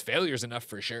doesn't show its failures enough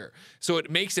for sure. So it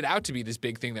makes it out to be this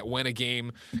big thing that when a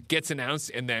game gets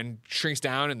announced and then shrinks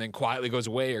down and then quietly goes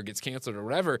away or gets canceled or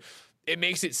whatever, it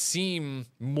makes it seem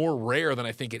more rare than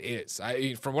I think it is.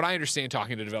 From what I understand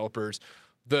talking to developers,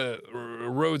 the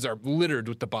roads are littered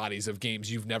with the bodies of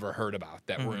games you've never heard about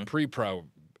that were in pre-pro,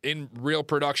 in real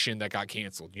production that got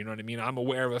canceled. You know what I mean? I'm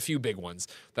aware of a few big ones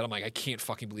that I'm like, I can't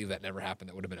fucking believe that never happened.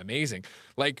 That would have been amazing.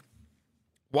 Like,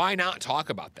 why not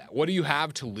talk about that? What do you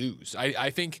have to lose?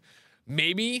 I think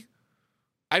maybe,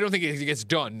 I don't think it gets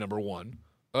done, number one.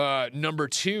 Number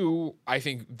two, I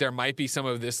think there might be some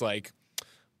of this like,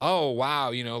 oh,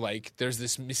 wow, like there's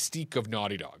this mystique of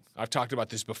Naughty Dog. I've talked about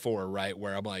this before, right?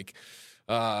 Where I'm like,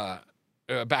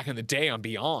 back in the day on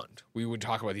Beyond, we would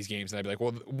talk about these games and I'd be like,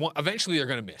 well, eventually they're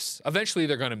going to miss. Eventually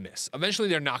they're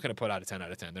not going to put out a 10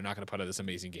 out of 10. They're not going to put out this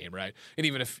amazing game, right? And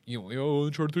even if,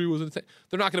 Uncharted 3 wasn't a 10,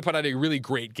 they're not going to put out a really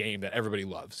great game that everybody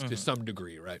loves to some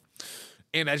degree, right?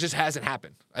 And that just hasn't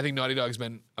happened. I think Naughty Dog's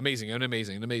been amazing,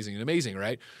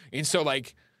 right? And so,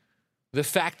 like, the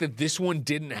fact that this one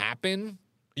didn't happen,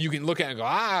 you can look at it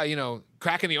and go,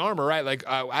 cracking the armor, right? Like,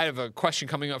 I have a question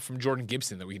coming up from Jordan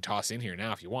Gibson that we can toss in here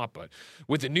now if you want. But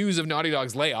with the news of Naughty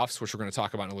Dog's layoffs, which we're going to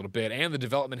talk about in a little bit, and the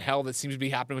development hell that seems to be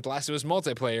happening with The Last of Us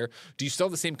multiplayer, do you still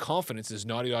have the same confidence as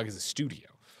Naughty Dog as a studio?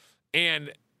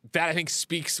 And that, I think,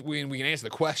 speaks, we can answer the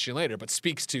question later, but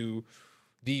speaks to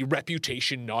the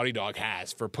reputation Naughty Dog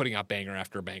has for putting out banger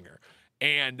after banger.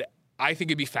 And I think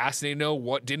it'd be fascinating to know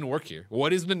what didn't work here.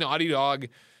 What is the Naughty Dog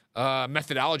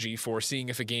methodology for seeing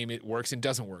if a game it works and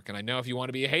doesn't work? And I know if you want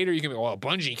to be a hater, you can be, well,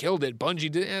 Bungie killed it.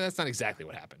 Bungie did. That's not exactly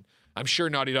what happened. I'm sure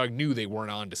Naughty Dog knew they weren't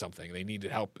on to something. They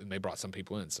needed help, and they brought some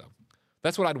people in. So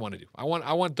that's what I'd want to do. I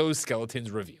want those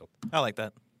skeletons revealed. I like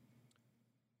that.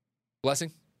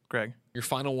 Blessing, Greg, your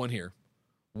final one here.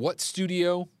 What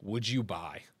studio would you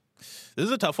buy? This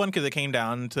is a tough one because it came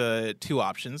down to two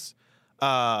options.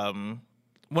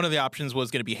 one of the options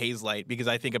was going to be Hazelight, because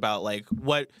I think about like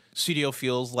what studio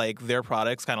feels like their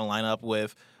products kind of line up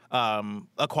with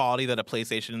a quality that a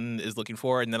PlayStation is looking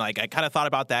for, and then like I kind of thought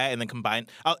about that and then combined.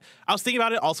 I was thinking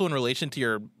about it also in relation to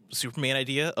your Superman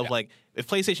idea of like if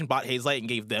PlayStation bought Hazelight and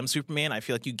gave them Superman, I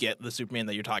feel like you get the Superman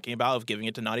that you're talking about of giving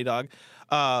it to Naughty Dog.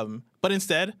 But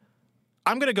instead,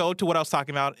 I'm gonna go to what I was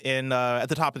talking about in at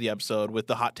the top of the episode with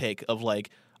the hot take of like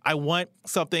I want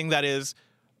something that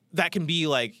can be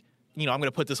like, I'm going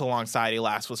to put this alongside a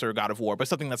Last of Us or God of War, but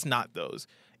something that's not those.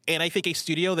 And I think a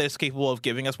studio that is capable of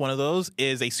giving us one of those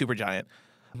is a Supergiant.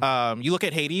 You look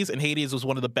at Hades, and Hades was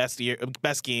one of the best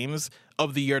games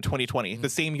of the year 2020. The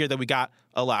same year that we got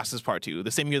a Last of Us Part 2.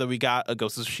 The same year that we got a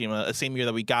Ghost of Tsushima. The same year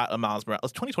that we got a Miles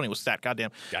Morales. 2020 was stacked,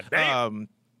 goddamn.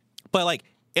 But like,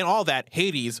 in all that,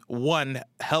 Hades won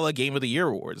hella Game of the Year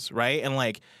awards, right? And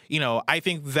like, I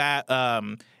think that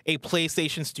a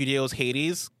PlayStation Studios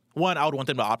Hades, one, I would want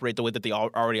them to operate the way that they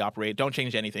already operate. Don't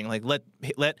change anything. Like, let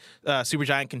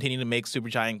Supergiant continue to make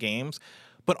Supergiant games.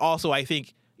 But also, I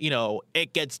think,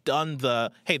 it gets done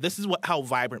hey, this is how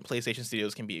vibrant PlayStation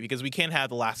Studios can be, because we can't have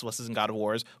the Last of Us and God of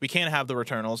Wars. We can't have the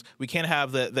Returnals. We can't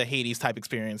have the Hades type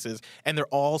experiences. And they're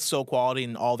all so quality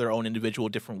in all their own individual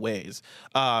different ways.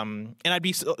 And I'd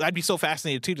be so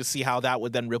fascinated, too, to see how that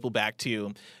would then ripple back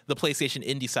to the PlayStation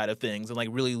indie side of things and like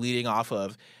really leading off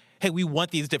of, hey, we want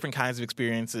these different kinds of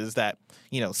experiences that,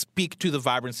 speak to the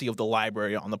vibrancy of the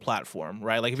library on the platform,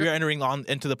 right? Like if you're entering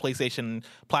into the PlayStation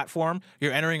platform,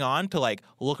 you're entering on to like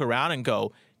look around and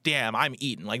go, damn, I'm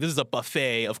eating. Like this is a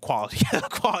buffet of quality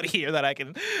here that I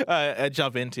can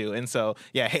jump into. And so,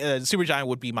 yeah, Supergiant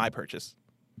would be my purchase.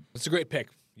 It's a great pick.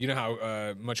 You know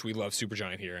how much we love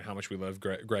Supergiant here and how much we love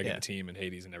Greg and the team and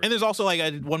Hades and everything. And there's also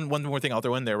like one more thing I'll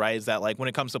throw in there, right, is that like when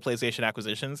it comes to PlayStation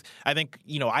acquisitions, I think,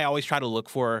 I always try to look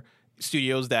for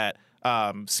studios that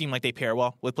seem like they pair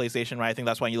well with PlayStation, right? I think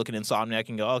that's why you look at Insomniac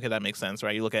and go, okay, that makes sense,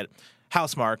 right? You look at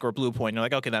Housemarque or Bluepoint, and you're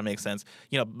like, okay, that makes sense.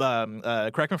 Correct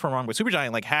me if I'm wrong, but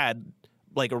Supergiant like had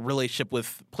like a relationship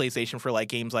with PlayStation for like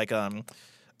games like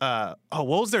what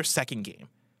was their second game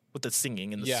with the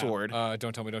singing and the sword?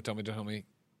 Don't tell me.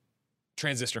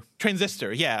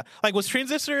 Transistor, yeah. Like was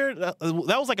Transistor that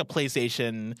was like a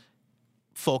PlayStation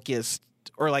focused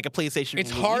or like a PlayStation.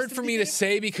 It's hard for me to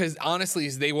say because honestly,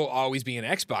 they will always be an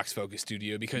Xbox focused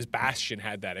studio because Bastion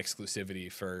had that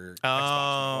exclusivity for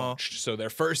Xbox launched. So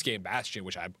their first game, Bastion,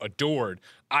 which I adored,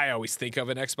 I always think of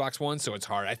an Xbox One. So it's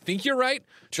hard. I think you're right.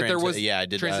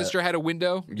 Transistor had a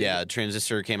window. Yeah,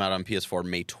 Transistor came out on PS4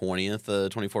 May 20th,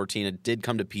 2014. It did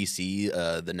come to PC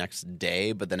the next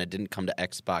day, but then it didn't come to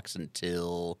Xbox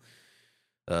until.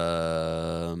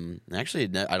 Actually,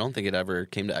 I don't think it ever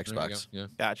came to Xbox. Yeah.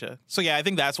 Gotcha. So yeah, I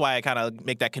think that's why I kind of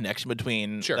make that connection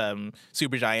between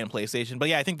Supergiant and PlayStation. But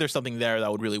yeah, I think there's something there that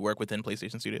would really work within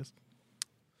PlayStation Studios.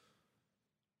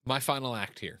 My final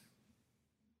act here,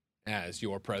 as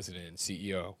your president and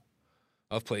CEO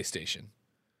of PlayStation,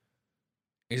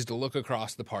 is to look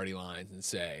across the party lines and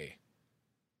say,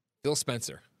 Phil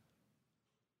Spencer,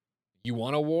 you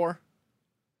want a war?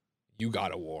 You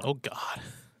got a war. Oh, God.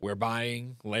 We're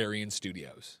buying Larian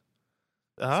Studios.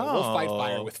 So we'll fight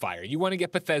fire with fire. You want to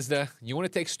get Bethesda. You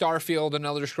want to take Starfield and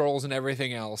Elder Scrolls and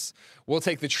everything else. We'll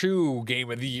take the true game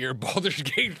of the year, Baldur's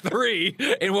Gate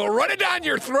 3, and we'll run it down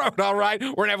your throat, all right?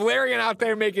 We're going to have Larian out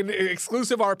there making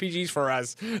exclusive RPGs for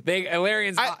us.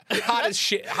 Larian's hot as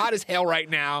shit, hot as hell right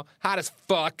now, hot as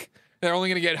fuck. They're only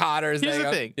going to get hotter as Here's they the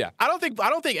go. thing. Yeah. I don't think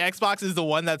Xbox is the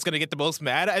one that's going to get the most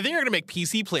mad. I think you're going to make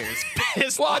PC players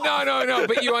pissed off. No.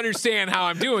 But you understand how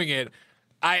I'm doing it.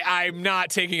 I'm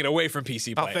not taking it away from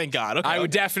PC players. Oh, thank God. Okay. I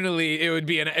would definitely. It would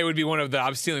be one of the.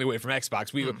 I'm stealing it away from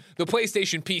Xbox. The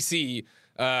PlayStation PC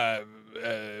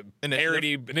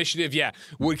parity initiative,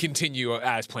 would continue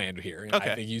as planned here.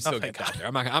 Okay. I think you still get that there.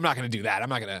 I'm not going to do that. I'm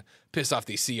not going to piss off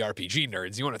these CRPG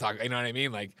nerds. You want to talk? You know what I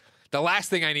mean? Like. The last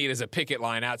thing I need is a picket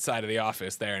line outside of the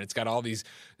office there, and it's got all these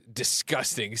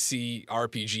disgusting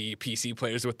CRPG PC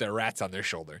players with their rats on their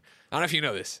shoulder. I don't know if you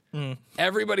know this.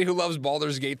 Everybody who loves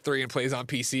Baldur's Gate 3 and plays on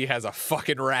PC has a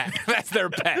fucking rat. That's their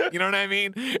pet. You know what I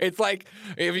mean? It's like,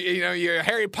 if you're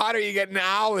Harry Potter, you get an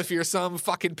owl. If you're some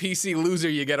fucking PC loser,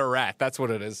 you get a rat. That's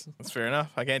what it is. That's fair enough.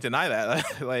 I can't deny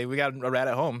that. Like, we got a rat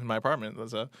at home in my apartment.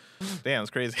 Damn,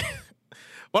 it's crazy.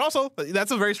 But also,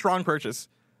 that's a very strong purchase.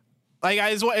 Like,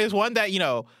 it's one that,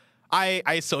 I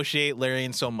associate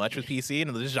Larian so much with PC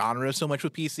and the genre so much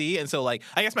with PC. And so, like,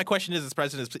 I guess my question is, as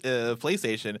president of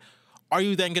PlayStation, are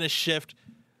you then going to shift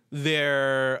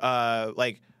their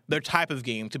their type of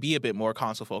game to be a bit more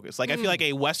console focused. Like I feel like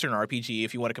a Western RPG,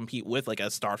 if you want to compete with like a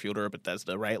Starfield or a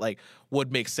Bethesda, right? Like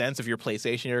would make sense if your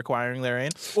PlayStation you're acquiring therein,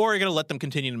 or you're gonna let them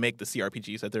continue to make the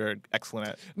CRPGs that they're excellent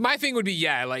at. My thing would be,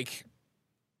 like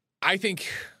I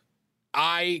think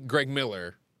Greg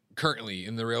Miller, currently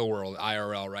in the real world,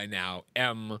 IRL right now,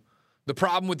 the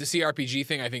problem with the CRPG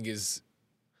thing, I think, is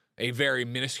a very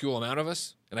minuscule amount of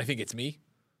us, and I think it's me.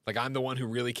 Like, I'm the one who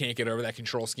really can't get over that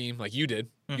control scheme. Like, you did.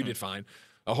 Mm-hmm. You did fine.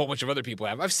 A whole bunch of other people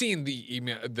have. I've seen the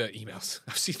emails.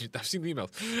 I've seen the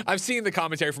emails. I've seen the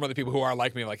commentary from other people who are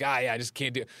like me, like, I just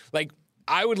can't do it. Like,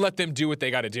 I would let them do what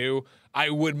they got to do. I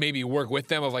would maybe work with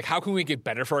them of, like, how can we get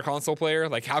better for a console player?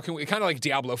 Like, how can we, kind of like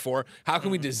Diablo 4, how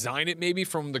can we design it maybe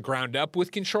from the ground up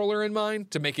with controller in mind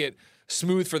to make it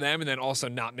smooth for them and then also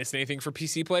not miss anything for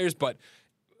PC players? But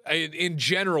in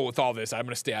general, with all this, I'm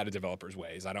going to stay out of developers'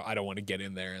 ways. I don't want to get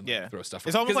in there and throw stuff.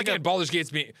 It's almost like again, Baldur's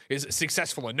Gate is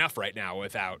successful enough right now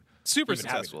without super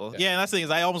successful. Yeah, and that's the thing is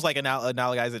I almost like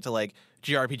analogize it to like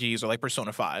JRPGs or like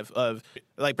Persona 5. Of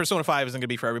like Persona 5 isn't going to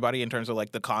be for everybody in terms of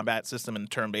like the combat system and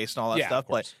turn-based and all that stuff,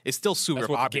 but it's still super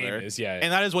popular. The game is,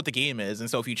 and that is what the game is. And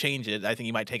so if you change it, I think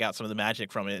you might take out some of the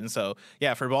magic from it. And so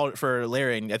for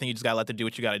Larian, I think you just got to let them do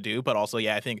what you got to do. But also,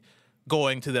 I think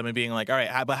going to them and being like, all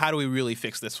right, but how do we really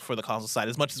fix this for the console side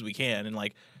as much as we can and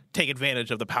like take advantage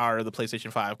of the power of the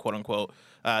PlayStation 5, quote unquote,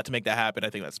 to make that happen?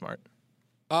 I think that's smart.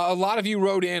 A lot of you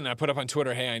wrote in. I put up on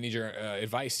Twitter, hey, I need your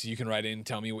advice. You can write in,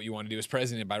 tell me what you want to do as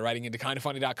president by writing into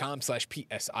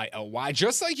kindafunny.com/PSILY,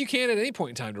 just like you can at any point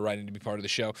in time to write in to be part of the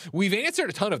show. We've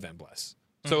answered a ton of them, Bless.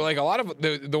 So, like, a lot of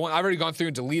the one I've already gone through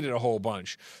and deleted a whole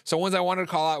bunch. So, ones I wanted to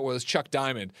call out was Chuck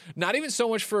Diamond. Not even so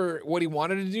much for what he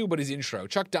wanted to do, but his intro.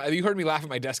 You heard me laugh at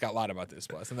my desk out loud about this,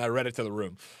 Bless, and I read it to the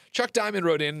room. Chuck Diamond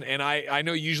wrote in, and I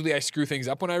know usually I screw things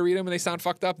up when I read them and they sound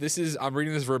fucked up. I'm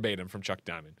reading this verbatim from Chuck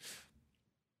Diamond.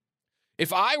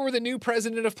 If I were the new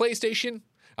president of PlayStation,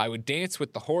 I would dance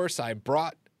with the horse I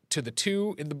brought to the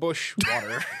two in the bush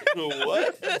water.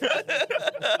 What?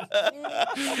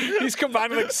 He's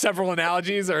combining like several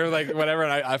analogies or like whatever,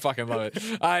 and I fucking love it.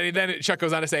 And then Chuck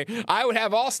goes on to say, I would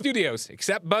have all studios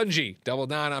except Bungie double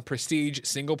down on prestige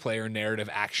single-player narrative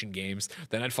action games.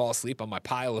 Then I'd fall asleep on my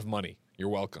pile of money. You're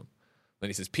welcome. Then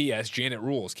he says, P.S. Janet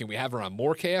rules. Can we have her on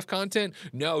more KF content?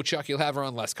 No, Chuck, you'll have her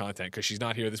on less content because she's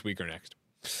not here this week or next.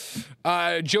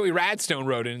 Joey Radstone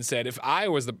wrote in and said, if I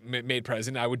was made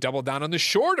president, I would double down on the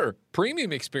shorter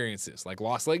premium experiences like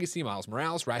Lost Legacy, Miles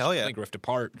Morales, Ratchet & Clank Rift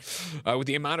Apart. With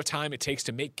the amount of time it takes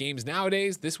to make games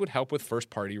nowadays, this would help with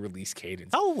first-party release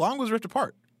cadence. How long was Rift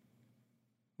Apart?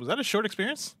 Was that a short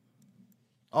experience?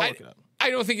 I'll look it up. I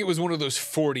don't think it was one of those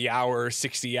 40-hour,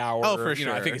 60-hour. Oh, for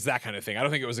sure. I think it's that kind of thing. I don't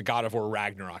think it was a God of War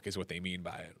Ragnarok is what they mean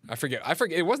by it. I forget.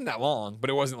 It wasn't that long, but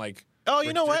it wasn't like... Oh,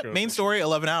 you know what? Main story,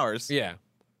 11 hours. Yeah.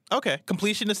 Okay,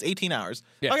 completionist 18 hours.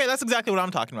 Yeah. Okay, that's exactly what I'm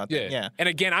talking about. Yeah. And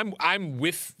again, I'm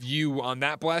with you on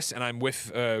that, Bless, and I'm with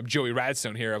Joey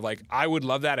Radstone here. Of like, I would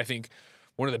love that. I think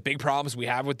one of the big problems we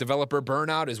have with developer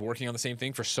burnout is working on the same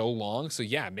thing for so long. So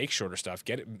make shorter stuff.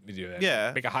 Get it, do that.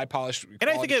 Yeah, make a high polished. And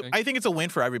I think it's a win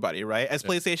for everybody, right? As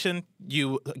PlayStation,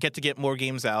 you get more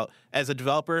games out. As a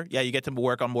developer, you get to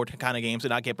work on more kind of games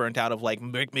and not get burnt out of like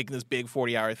making this big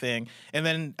 40-hour thing. And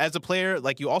then as a player,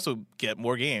 like you also get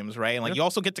more games, right? And like you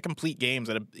also get to complete games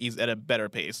at a better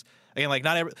pace. Again, like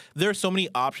there are so many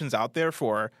options out there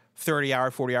for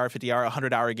 30-hour, 40-hour, 50-hour,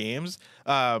 100-hour games.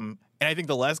 And I think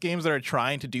the less games that are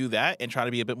trying to do that and try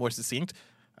to be a bit more succinct,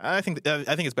 I think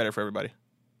it's better for everybody.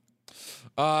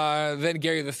 Then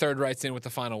Gary the Third writes in with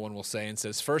the final one we'll say and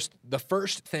says, the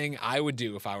first thing I would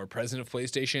do if I were president of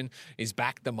PlayStation is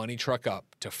back the money truck up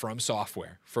to From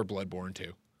Software for Bloodborne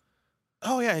 2.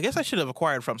 Oh, yeah, I guess I should have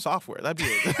acquired From Software. That'd be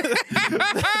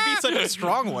such a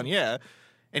strong one, yeah.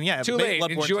 And yeah, too late.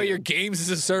 Bloodborne Enjoy 2. your games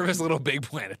as a service, Little Big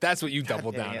Planet. That's what you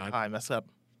doubled down on. I messed up.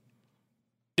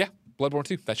 Yeah, Bloodborne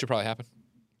 2. That should probably happen.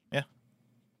 Yeah.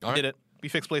 We did it. We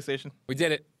fixed PlayStation. We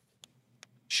did it.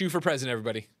 Shoe for president,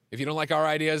 everybody. If you don't like our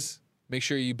ideas, make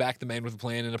sure you back the man with a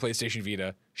plan and a PlayStation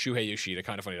Vita. Shuhei Yoshida,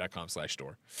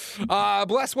 kindafunny.com/store.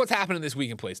 Bless, what's happening this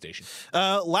week in PlayStation?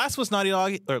 Last was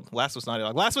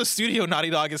Studio Naughty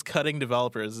Dog is cutting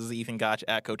developers. This is Ethan Gotch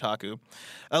at Kotaku.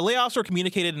 Layoffs were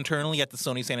communicated internally at the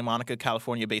Sony Santa Monica,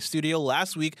 California-based studio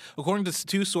last week, according to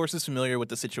two sources familiar with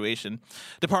the situation.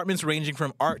 Departments ranging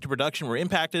from art to production were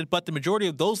impacted, but the majority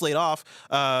of those laid off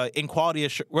were in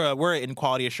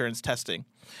quality assurance testing.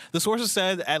 The sources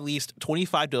said at least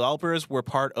 25 developers were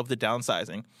part of the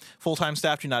downsizing. Full-time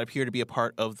staff do not appear to be a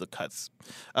part of the cuts.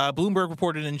 Bloomberg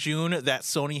reported in June that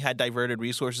Sony had diverted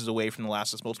resources away from the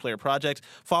Last of Us multiplayer project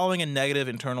following a negative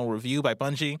internal review by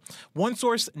Bungie. One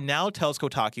source now tells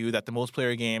Kotaku that the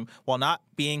multiplayer game, while not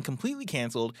being completely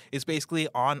canceled, is basically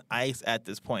on ice at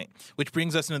this point. Which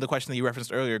brings us into the question that you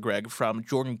referenced earlier, Greg, from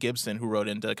Jordan Gibson, who wrote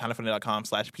into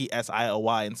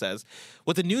kindafunny.com/PSILY and says,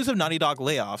 with the news of Naughty Dog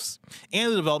layoffs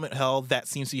and the development hell that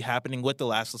seems to be happening with the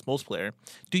Last of Us multiplayer,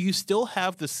 do you still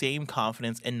have the same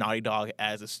confidence in Naughty Dog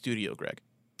as a studio, Greg?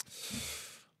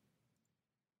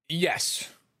 Yes.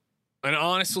 And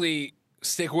honestly,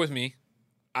 stick with me.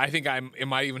 I think I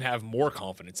might even have more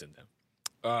confidence in them.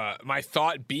 My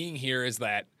thought being here is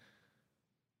that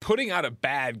putting out a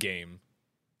bad game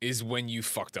is when you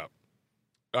fucked up.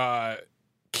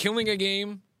 Killing a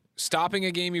game, stopping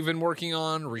a game you've been working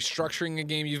on, restructuring a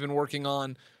game you've been working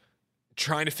on,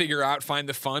 trying to figure out, find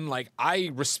the fun. Like,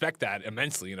 I respect that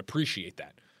immensely and appreciate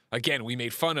that. Again, we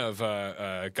made fun of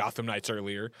Gotham Knights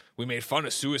earlier. We made fun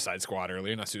of Suicide Squad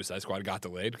earlier. Not Suicide Squad got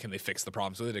delayed. Can they fix the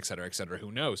problems with it, et cetera, et cetera?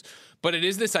 Who knows? But it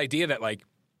is this idea that, like,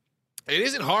 it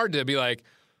isn't hard to be like,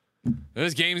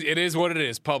 this game, it is what it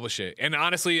is, publish it. And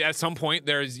honestly, at some point,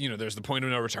 there's the point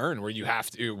of no return where you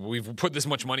have to, we've put this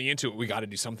much money into it, we got to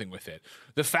do something with it.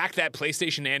 The fact that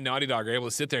PlayStation and Naughty Dog are able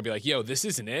to sit there and be like, yo, this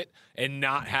isn't it, and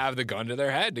not have the gun to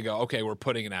their head to go, okay, we're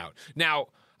putting it out. Now,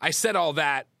 I said all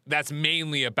that, that's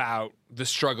mainly about the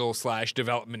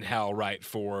struggle/development hell, right,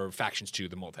 for Factions 2,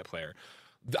 the multiplayer.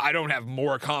 I don't have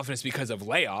more confidence because of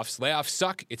layoffs. Layoffs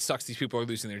suck. It sucks these people are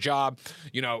losing their job.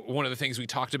 You know, one of the things we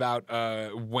talked about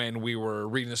when we were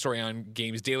reading the story on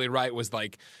Games Daily, right, was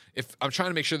like, if I'm trying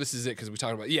to make sure this is it because we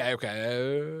talked about,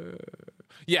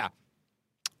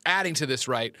 adding to this,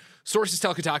 right, sources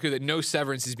tell Kotaku that no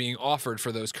severance is being offered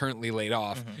for those currently laid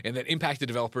off, and that impacted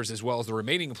developers as well as the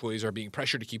remaining employees are being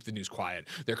pressured to keep the news quiet.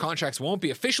 Their contracts won't be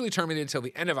officially terminated until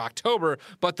the end of October,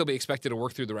 but they'll be expected to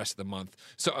work through the rest of the month.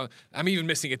 So I'm even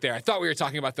missing it there. I thought we were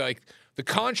talking about the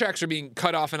contracts are being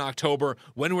cut off in October.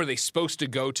 When were they supposed to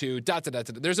go to?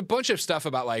 There's a bunch of stuff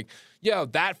about like, yo,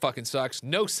 that fucking sucks.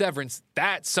 No severance.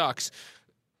 That sucks.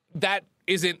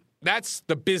 That's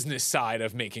the business side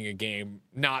of making a game,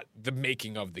 not the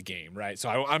making of the game, right? So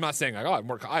I'm not saying like, oh,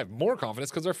 I have more confidence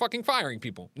because they're fucking firing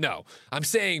people. No, I'm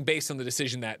saying based on the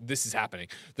decision that this is happening.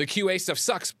 The QA stuff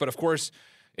sucks, but of course,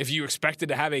 if you expected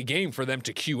to have a game for them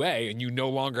to QA and you no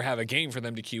longer have a game for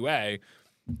them to QA,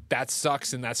 that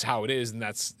sucks, and that's how it is, and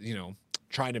that's,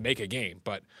 trying to make a game.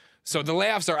 But so the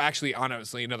layoffs are actually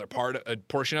honestly another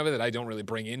portion of it that I don't really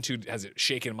bring into. Has it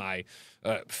shaken my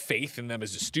faith in them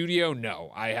as a studio?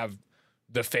 No. I have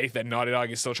the faith that Naughty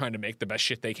Dog is still trying to make the best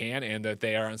shit they can, and that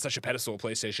they are on such a pedestal of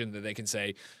PlayStation that they can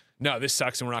say, no, this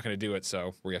sucks and we're not going to do it,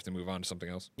 so we have to move on to something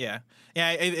else. Yeah.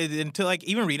 And to like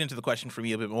even read into the question for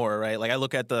me a bit more, right? Like I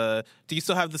look at do you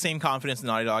still have the same confidence in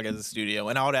Naughty Dog as a studio?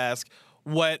 And I would ask,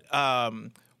 what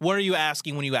are you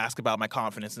asking when you ask about my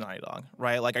confidence in Naughty Dog,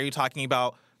 right? Like, are you talking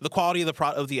about the quality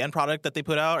of the end product that they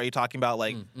put out? Are you talking about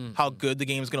like how good the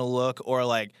game's going to look, or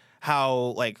like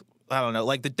how like I don't know,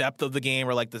 like the depth of the game,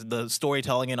 or like the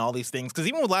storytelling and all these things? Because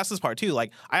even with Last of Us Part 2,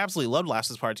 like I absolutely loved Last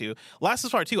of Us Part 2. Last of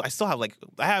Us Part 2, I still have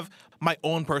I have my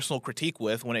own personal critique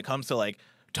with when it comes to like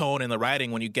tone and the writing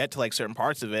when you get to like certain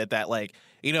parts of it that like,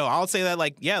 I'll say that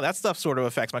like, yeah, that stuff sort of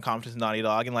affects my confidence in Naughty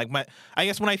Dog. And like I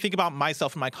guess when I think about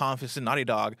myself and my confidence in Naughty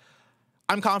Dog,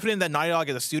 I'm confident that Naughty Dog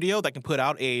is a studio that can put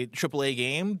out a AAA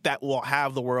game that will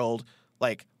have the world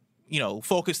like,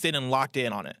 focused in and locked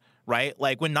in on it, right?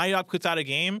 Like when Naughty Dog puts out a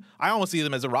game, I almost see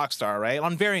them as a rock star, right?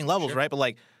 On varying levels, right? But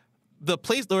like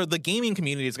the gaming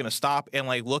community is going to stop and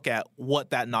like look at what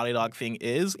that Naughty Dog thing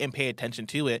is and pay attention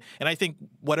to it. And I think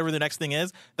whatever the next thing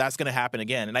is, that's going to happen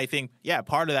again. And I think, yeah,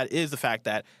 part of that is the fact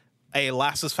that a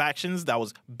Last of Us Factions that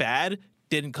was bad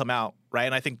didn't come out, right?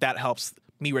 And I think that helps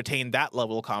me retain that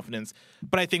level of confidence.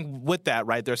 But I think with that,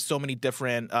 right, there's so many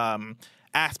different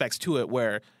aspects to it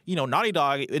where, Naughty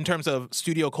Dog, in terms of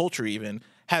studio culture even,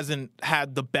 hasn't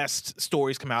had the best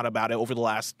stories come out about it over the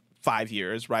last 5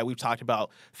 years, right? We've talked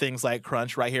about things like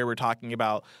crunch. Right here, we're talking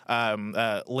about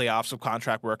layoffs of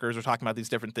contract workers. We're talking about these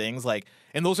different things, like,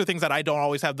 and those are things that I don't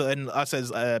always have and us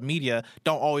as media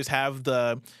don't always have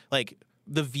the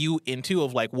view into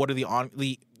of like what are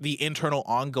the internal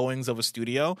ongoings of a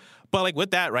studio. But like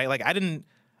with that, right? Like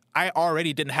I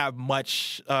already didn't have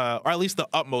much, or at least the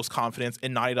utmost confidence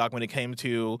in Naughty Dog when it came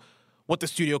to what the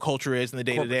studio culture is in the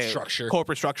day-to-day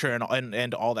corporate structure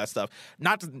and all that stuff.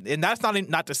 And that's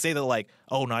not to say that like,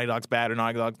 oh, Naughty Dog's bad or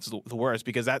Naughty Dog's the worst,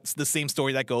 because that's the same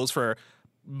story that goes for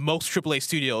most AAA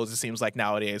studios, it seems like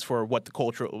nowadays, for what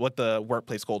the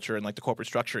workplace culture and like the corporate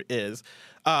structure is.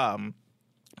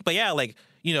 But yeah, like,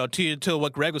 to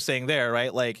what Greg was saying there,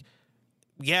 right? Like,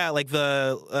 yeah, like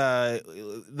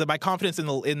the my confidence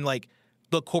in like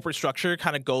the corporate structure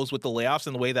kind of goes with the layoffs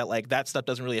in the way that like that stuff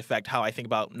doesn't really affect how I think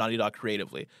about Naughty Dog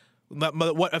creatively.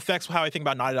 What affects how I think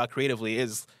about Naughty Dog creatively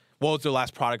is what was their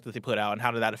last product that they put out and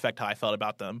how did that affect how I felt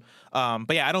about them.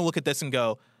 But yeah, I don't look at this and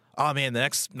go, oh man, the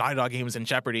next Naughty Dog game is in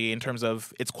jeopardy in terms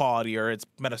of its quality or its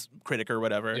Metacritic or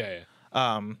whatever.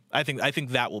 I think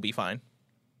that will be fine.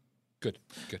 Good.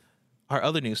 Our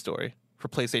other news story for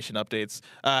PlayStation updates: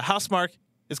 Housemarque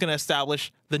is going to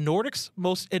establish the Nordic's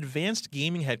most advanced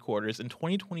gaming headquarters in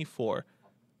 2024.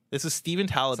 This is Stephen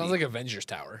Talaby. Sounds like Avengers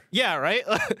Tower. Yeah, right?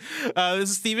 This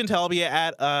is Stephen Talaby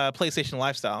at PlayStation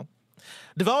Lifestyle.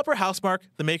 Developer Housemarque,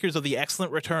 the makers of the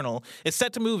excellent Returnal, is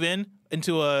set to move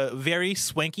into a very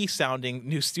swanky-sounding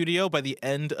new studio by the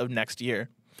end of next year.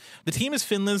 The team is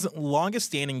Finland's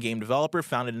longest-standing game developer,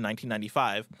 founded in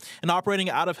 1995, and operating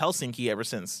out of Helsinki ever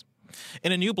since.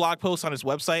 In a new blog post on his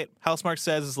website, Housemarque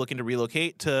says is looking to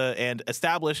relocate to and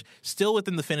establish, still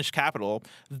within the Finnish capital,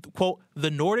 quote, the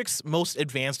Nordic's most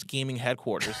advanced gaming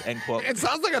headquarters, end quote. It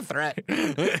sounds like a threat.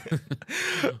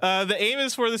 The aim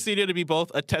is for the studio to be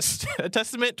both a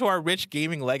testament to our rich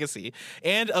gaming legacy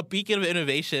and a beacon of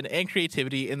innovation and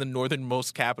creativity in the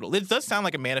northernmost capital. It does sound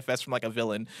like a manifest from like a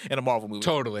villain in a Marvel movie.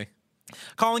 Totally.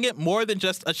 Calling it more than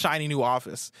just a shiny new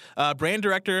office. Brand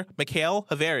director Mikhail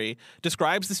Haveri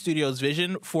describes the studio's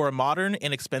vision for a modern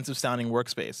and expensive-sounding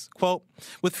workspace. Quote,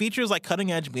 with features like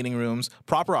cutting-edge meeting rooms,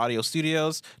 proper audio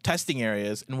studios, testing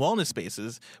areas, and wellness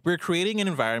spaces, we're creating an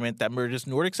environment that merges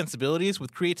Nordic sensibilities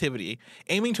with creativity,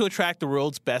 aiming to attract the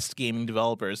world's best gaming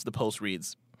developers, the post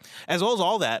reads. As well as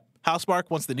all that, Housemarque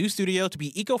wants the new studio to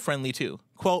be eco-friendly too.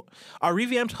 Quote, our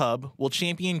revamped hub will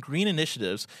champion green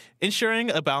initiatives, ensuring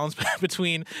a balance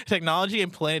between technology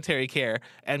and planetary care,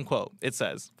 end quote, it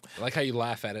says. I like how you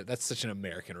laugh at it. That's such an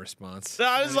American response.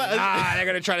 I was like, they're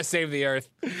going to try to save the Earth.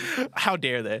 How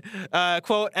dare they?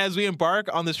 Quote, as we embark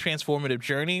on this transformative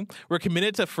journey, we're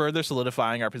committed to further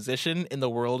solidifying our position in the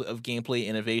world of gameplay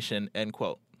innovation, end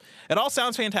quote. It all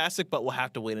sounds fantastic, but we'll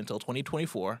have to wait until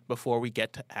 2024 before we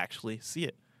get to actually see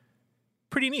it.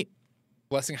 Pretty neat.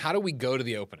 Blessing, how do we go to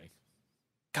the opening?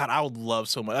 God, I would love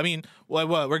so much. I mean, what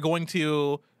we're going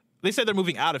to... They said they're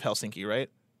moving out of Helsinki, right?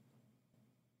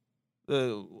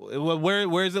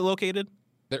 Where is it located?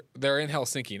 They're in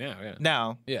Helsinki now, yeah.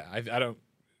 Now. Yeah, I don't...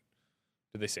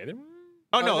 Did they say them?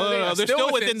 Oh, no, they're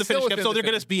still within the Finnish capital. So they're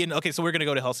going to be in... Okay, so we're going to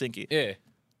go to Helsinki. Yeah.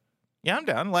 Yeah, I'm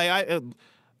down. Like,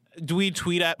 do we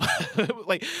tweet at...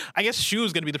 like, I guess Shu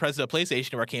is going to be the president of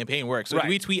PlayStation if our campaign works. So do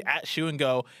we tweet at Shu and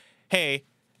go, hey,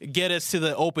 get us to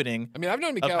the opening? I mean, I've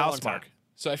known Mikhail a long time,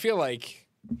 so I feel like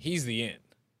he's the in.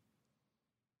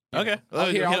 Okay.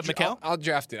 I'll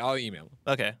draft it. I'll email him.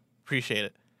 Okay. Appreciate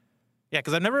it. Yeah,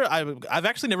 because I've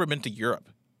actually never been to Europe,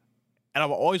 and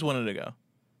I've always wanted to go.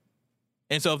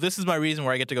 And so if this is my reason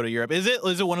where I get to go to Europe, is it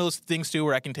one of those things too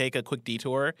where I can take a quick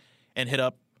detour and hit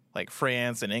up like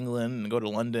France and England and go to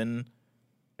London?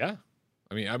 Yeah.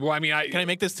 Can I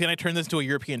make this? Can I turn this into a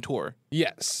European tour?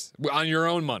 Yes, on your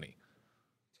own money.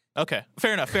 Okay,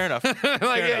 fair enough. Fair enough.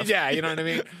 Yeah, you know what I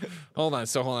mean. Hold on.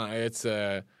 It's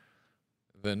the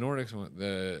Nordics one.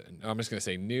 I'm just gonna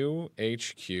say new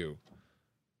HQ.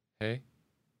 Hey,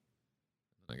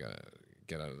 I gotta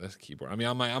get out of this keyboard. I mean,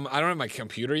 I don't have my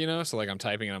computer, so like I'm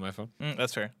typing it on my phone.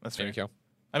 That's fair. That's fair. Mikhail.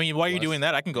 I mean, while you're doing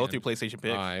that, I can go through PlayStation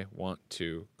Picks. I want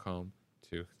to come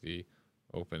to the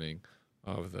opening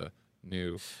of the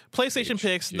new PlayStation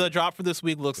Picks. The drop for this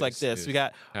week looks like this. We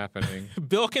got happening.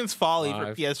 Bilkin's Folly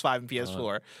for PS5 and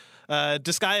PS4.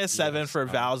 Disgaea 7 for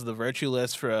Vows of the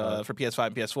Virtueless for PS5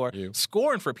 and PS4.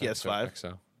 Scorn for PS5.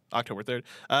 XOXO. October 3rd.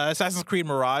 Assassin's Creed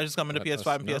Mirage is coming to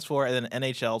PS5 and PS4, and then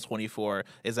NHL 24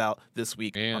 is out this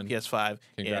week on PS5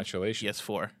 congratulations. and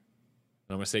PS4.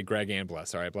 I'm going to say Greg and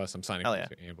Bless. All right, Bless, I'm signing yeah.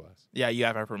 and Bless. Yeah, you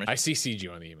have our permission. I CC'd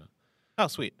you on the email. Oh,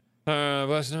 sweet.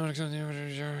 Bless, no.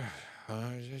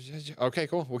 Okay,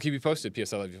 cool. We'll keep you posted.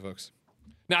 PS, I love you, folks.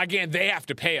 Now, again, they have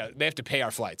to pay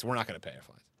our flights. We're not going to pay our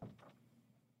flights.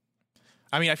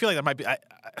 I mean, I feel like that might be.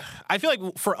 I feel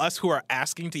like for us who are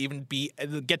asking to even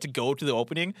get to go to the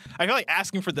opening, I feel like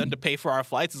asking for them to pay for our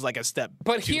flights is like a step.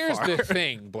 But too here's far. the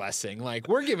thing, Blessing. Like,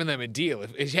 we're giving them a deal.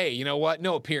 Hey, you know what?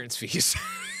 No appearance fees.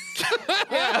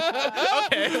 Yeah.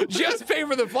 Okay. Just pay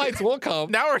for the flights. We'll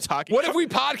come. Now we're talking. What if we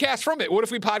podcast from it? What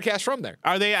if we podcast from there?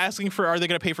 Are they going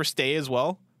to pay for stay as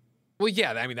well? Well,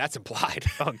 yeah, I mean, that's implied.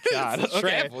 Oh, God. It's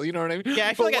travel, you know what I mean? Yeah,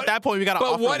 I feel like at that point we got to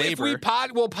offer labor. But what if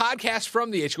we'll podcast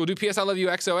from the HQ? We'll do PS I Love You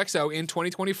XOXO in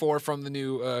 2024 from the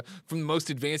new, from the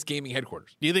most advanced gaming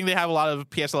headquarters. Do you think they have a lot of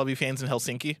PS I Love You fans in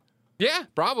Helsinki? Yeah,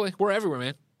 probably. We're everywhere,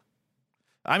 man.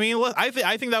 I mean, look, I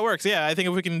think that works. Yeah, I think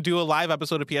if we can do a live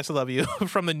episode of PS I Love You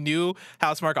from the new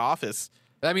Housemarque office.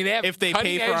 I mean, they have if they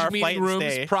pay for our flight meeting rooms,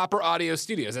 and stay. proper audio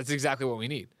studios. That's exactly what we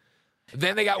need.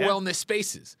 Then they got wellness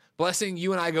spaces. Blessing,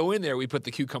 you and I go in there. We put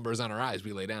the cucumbers on our eyes.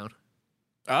 We lay down.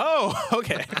 Oh,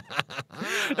 okay.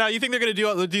 Now you think they're gonna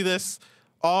do this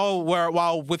all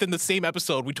while within the same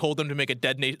episode we told them to make a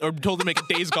told them to make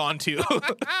a Days Gone 2. They're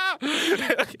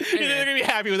gonna be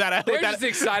happy with that. We're just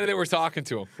excited that we're talking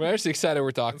to them. We're just excited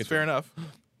we're talking to them. Fair enough.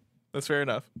 That's fair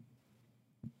enough.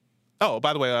 Oh,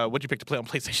 by the way, what'd you pick to play on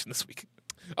PlayStation this week?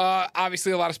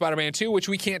 Obviously, a lot of Spider-Man 2, which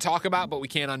we can't talk about, but we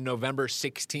can on November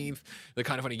 16th. The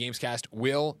Kind of Funny Gamescast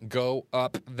will go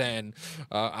up then.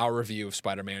 Our review of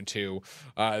Spider-Man 2.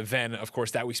 Then, of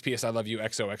course, that week's PS I Love You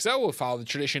XOXO will follow the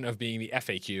tradition of being the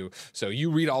FAQ. So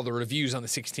you read all the reviews on the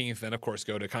 16th, then, of course,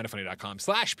 go to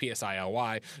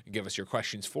kindoffunny.com/PSILY and give us your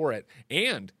questions for it.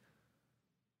 And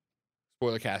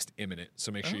Spoilercast imminent,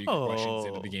 so make sure you get questions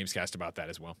into the Gamescast about that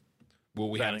as well. Will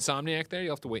we have Insomniac there?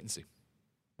 You'll have to wait and see.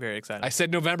 Very excited. I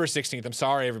said November 16th. I'm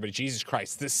sorry, everybody. Jesus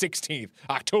Christ. The 16th.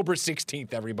 October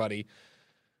 16th, everybody.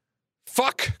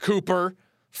 Fuck Cooper.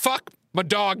 Fuck my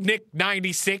dog, Nick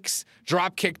 96.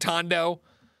 Dropkick Tondo.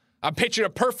 I'm pitching a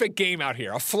perfect game out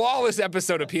here. A flawless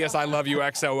episode of PS I Love You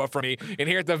XO for me. And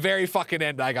here at the very fucking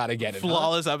end, I got to get it.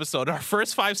 Flawless episode. Our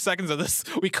first 5 seconds of this,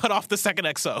 we cut off the second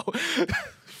XO.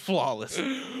 Flawless.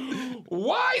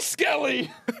 Why, Skelly?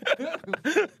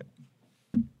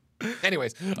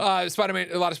 Anyways, Spider-Man,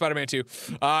 a lot of Spider-Man 2.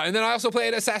 And then I also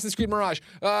played Assassin's Creed Mirage.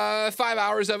 5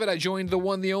 hours of it. I joined the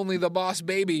one, the only, the boss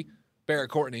baby, Barrett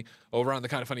Courtney, over on the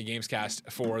Kind of Funny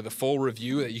Gamescast for the full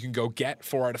review that you can go get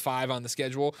 4 out of 5 on the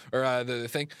schedule, or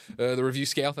the review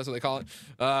scale. That's what they call it.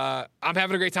 I'm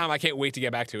having a great time. I can't wait to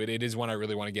get back to it. It is one I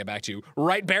really want to get back to.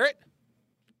 Right, Barrett?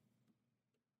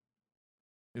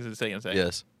 Is it saying?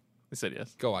 Yes. He said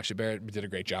yes. Go watch it. Barrett did a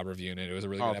great job reviewing it. It was a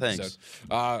really good thanks. episode.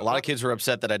 A lot of kids were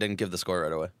upset that I didn't give the score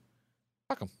right away.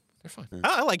 Fuck them. They're fine.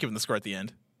 I like giving the score at the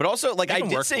end. But also, like, You I can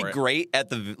did work say for it. great at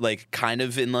the, like, kind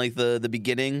of in, like, the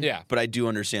beginning. Yeah. But I do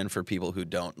understand for people who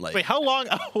don't, like. Wait, how long?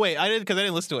 Oh, wait, I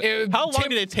didn't listen to it. How long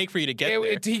did it take for you to get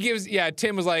there?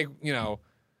 Tim was like,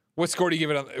 what score do you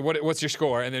give it? What's your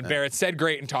score? And then Barrett said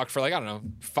great and talked for like, I don't know,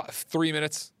 3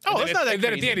 minutes. Oh, and that's not that And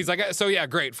then at the crazy. end, he's like, so yeah,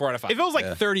 great, 4 out of 5. If it was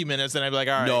like 30 minutes, then I'd be like,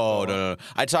 all right. No.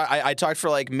 I talked for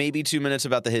like maybe 2 minutes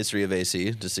about the history of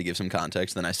AC, just to give some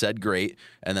context. Then I said great,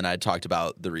 and then I talked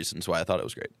about the reasons why I thought it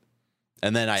was great.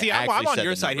 And then See, I I'm on said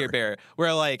your the side here, number. Barrett,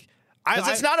 where like, Because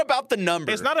it's not about the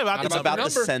number. It's not about It's the about the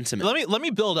number. sentiment. Let me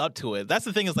build up to it. That's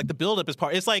the thing is like the build up is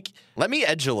part. It's like Let me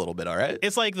edge a little bit, all right?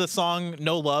 it's like the song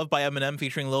 "No Love" by Eminem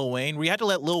featuring Lil Wayne, where you had to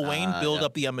let Lil Wayne build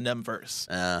up the Eminem verse,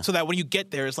 so that when you get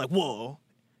there, it's like whoa.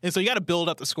 And so you got to build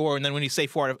up the score, and then when you say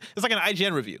 4 out of, it's like an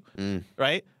IGN review,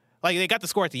 right? Like they got the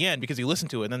score at the end because you listen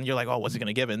to it, and then you're like, oh, what's it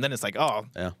gonna give it? And then it's like, oh,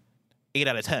 8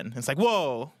 out of 10. It's like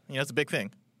whoa, it's a big thing.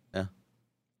 Yeah.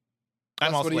 I'm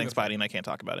Plus, also what do you playing even Spidey, and I can't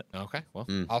talk about it. Okay, well,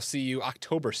 I'll see you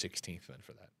October 16th then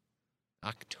for that.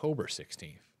 October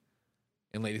 16th.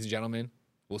 And ladies and gentlemen,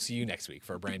 we'll see you next week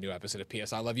for a brand new episode of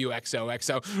PS I Love You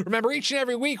XOXO. Remember, each and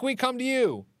every week we come to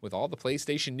you with all the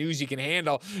PlayStation news you can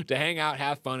handle to hang out,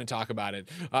 have fun, and talk about it.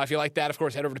 If you like that, of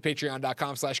course, head over to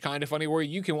patreon.com/kindafunny where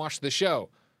you can watch the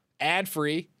show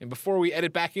ad-free. And before we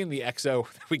edit back in the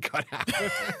XO that we cut out,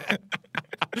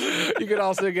 you can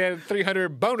also get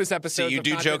 300 bonus episodes. See, you of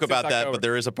do content joke since about that, October. but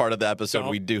there is a part of the episode Don't.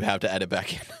 we do have to edit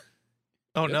back in.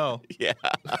 Oh no. Yeah.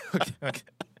 Okay.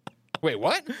 Wait,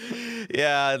 what?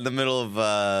 Yeah, in the middle of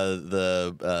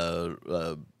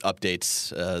the updates,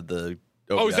 the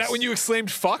OBS. Oh, is that when you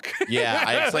exclaimed fuck? Yeah,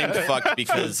 I exclaimed fuck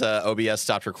because OBS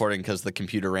stopped recording because the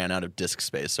computer ran out of disk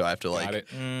space. So I have to like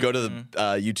go to the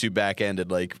YouTube back end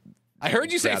and like. I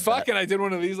heard you say grab fuck, that. and I did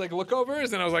one of these like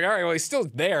lookovers, and I was like, all right, well, he's still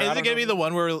there. Is I it don't gonna be know. the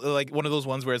one where like one of those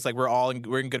ones where it's like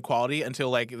we're in good quality until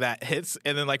like that hits,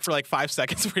 and then like for like 5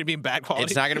 seconds we're gonna be in bad quality?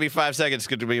 It's not going to be 5 seconds. It's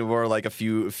going to be more like a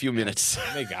few minutes.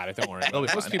 They got it. Don't worry. They'll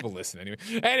be Most fine. people listen anyway.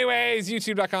 Anyways,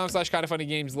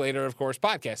 youtube.com/kindoffunnygames later, of course,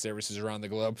 podcast services around the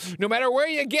globe. No matter where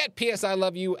you get PS I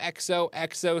Love You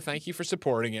XOXO, thank you for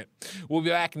supporting it. We'll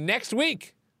be back next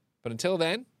week. But until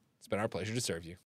then, it's been our pleasure to serve you.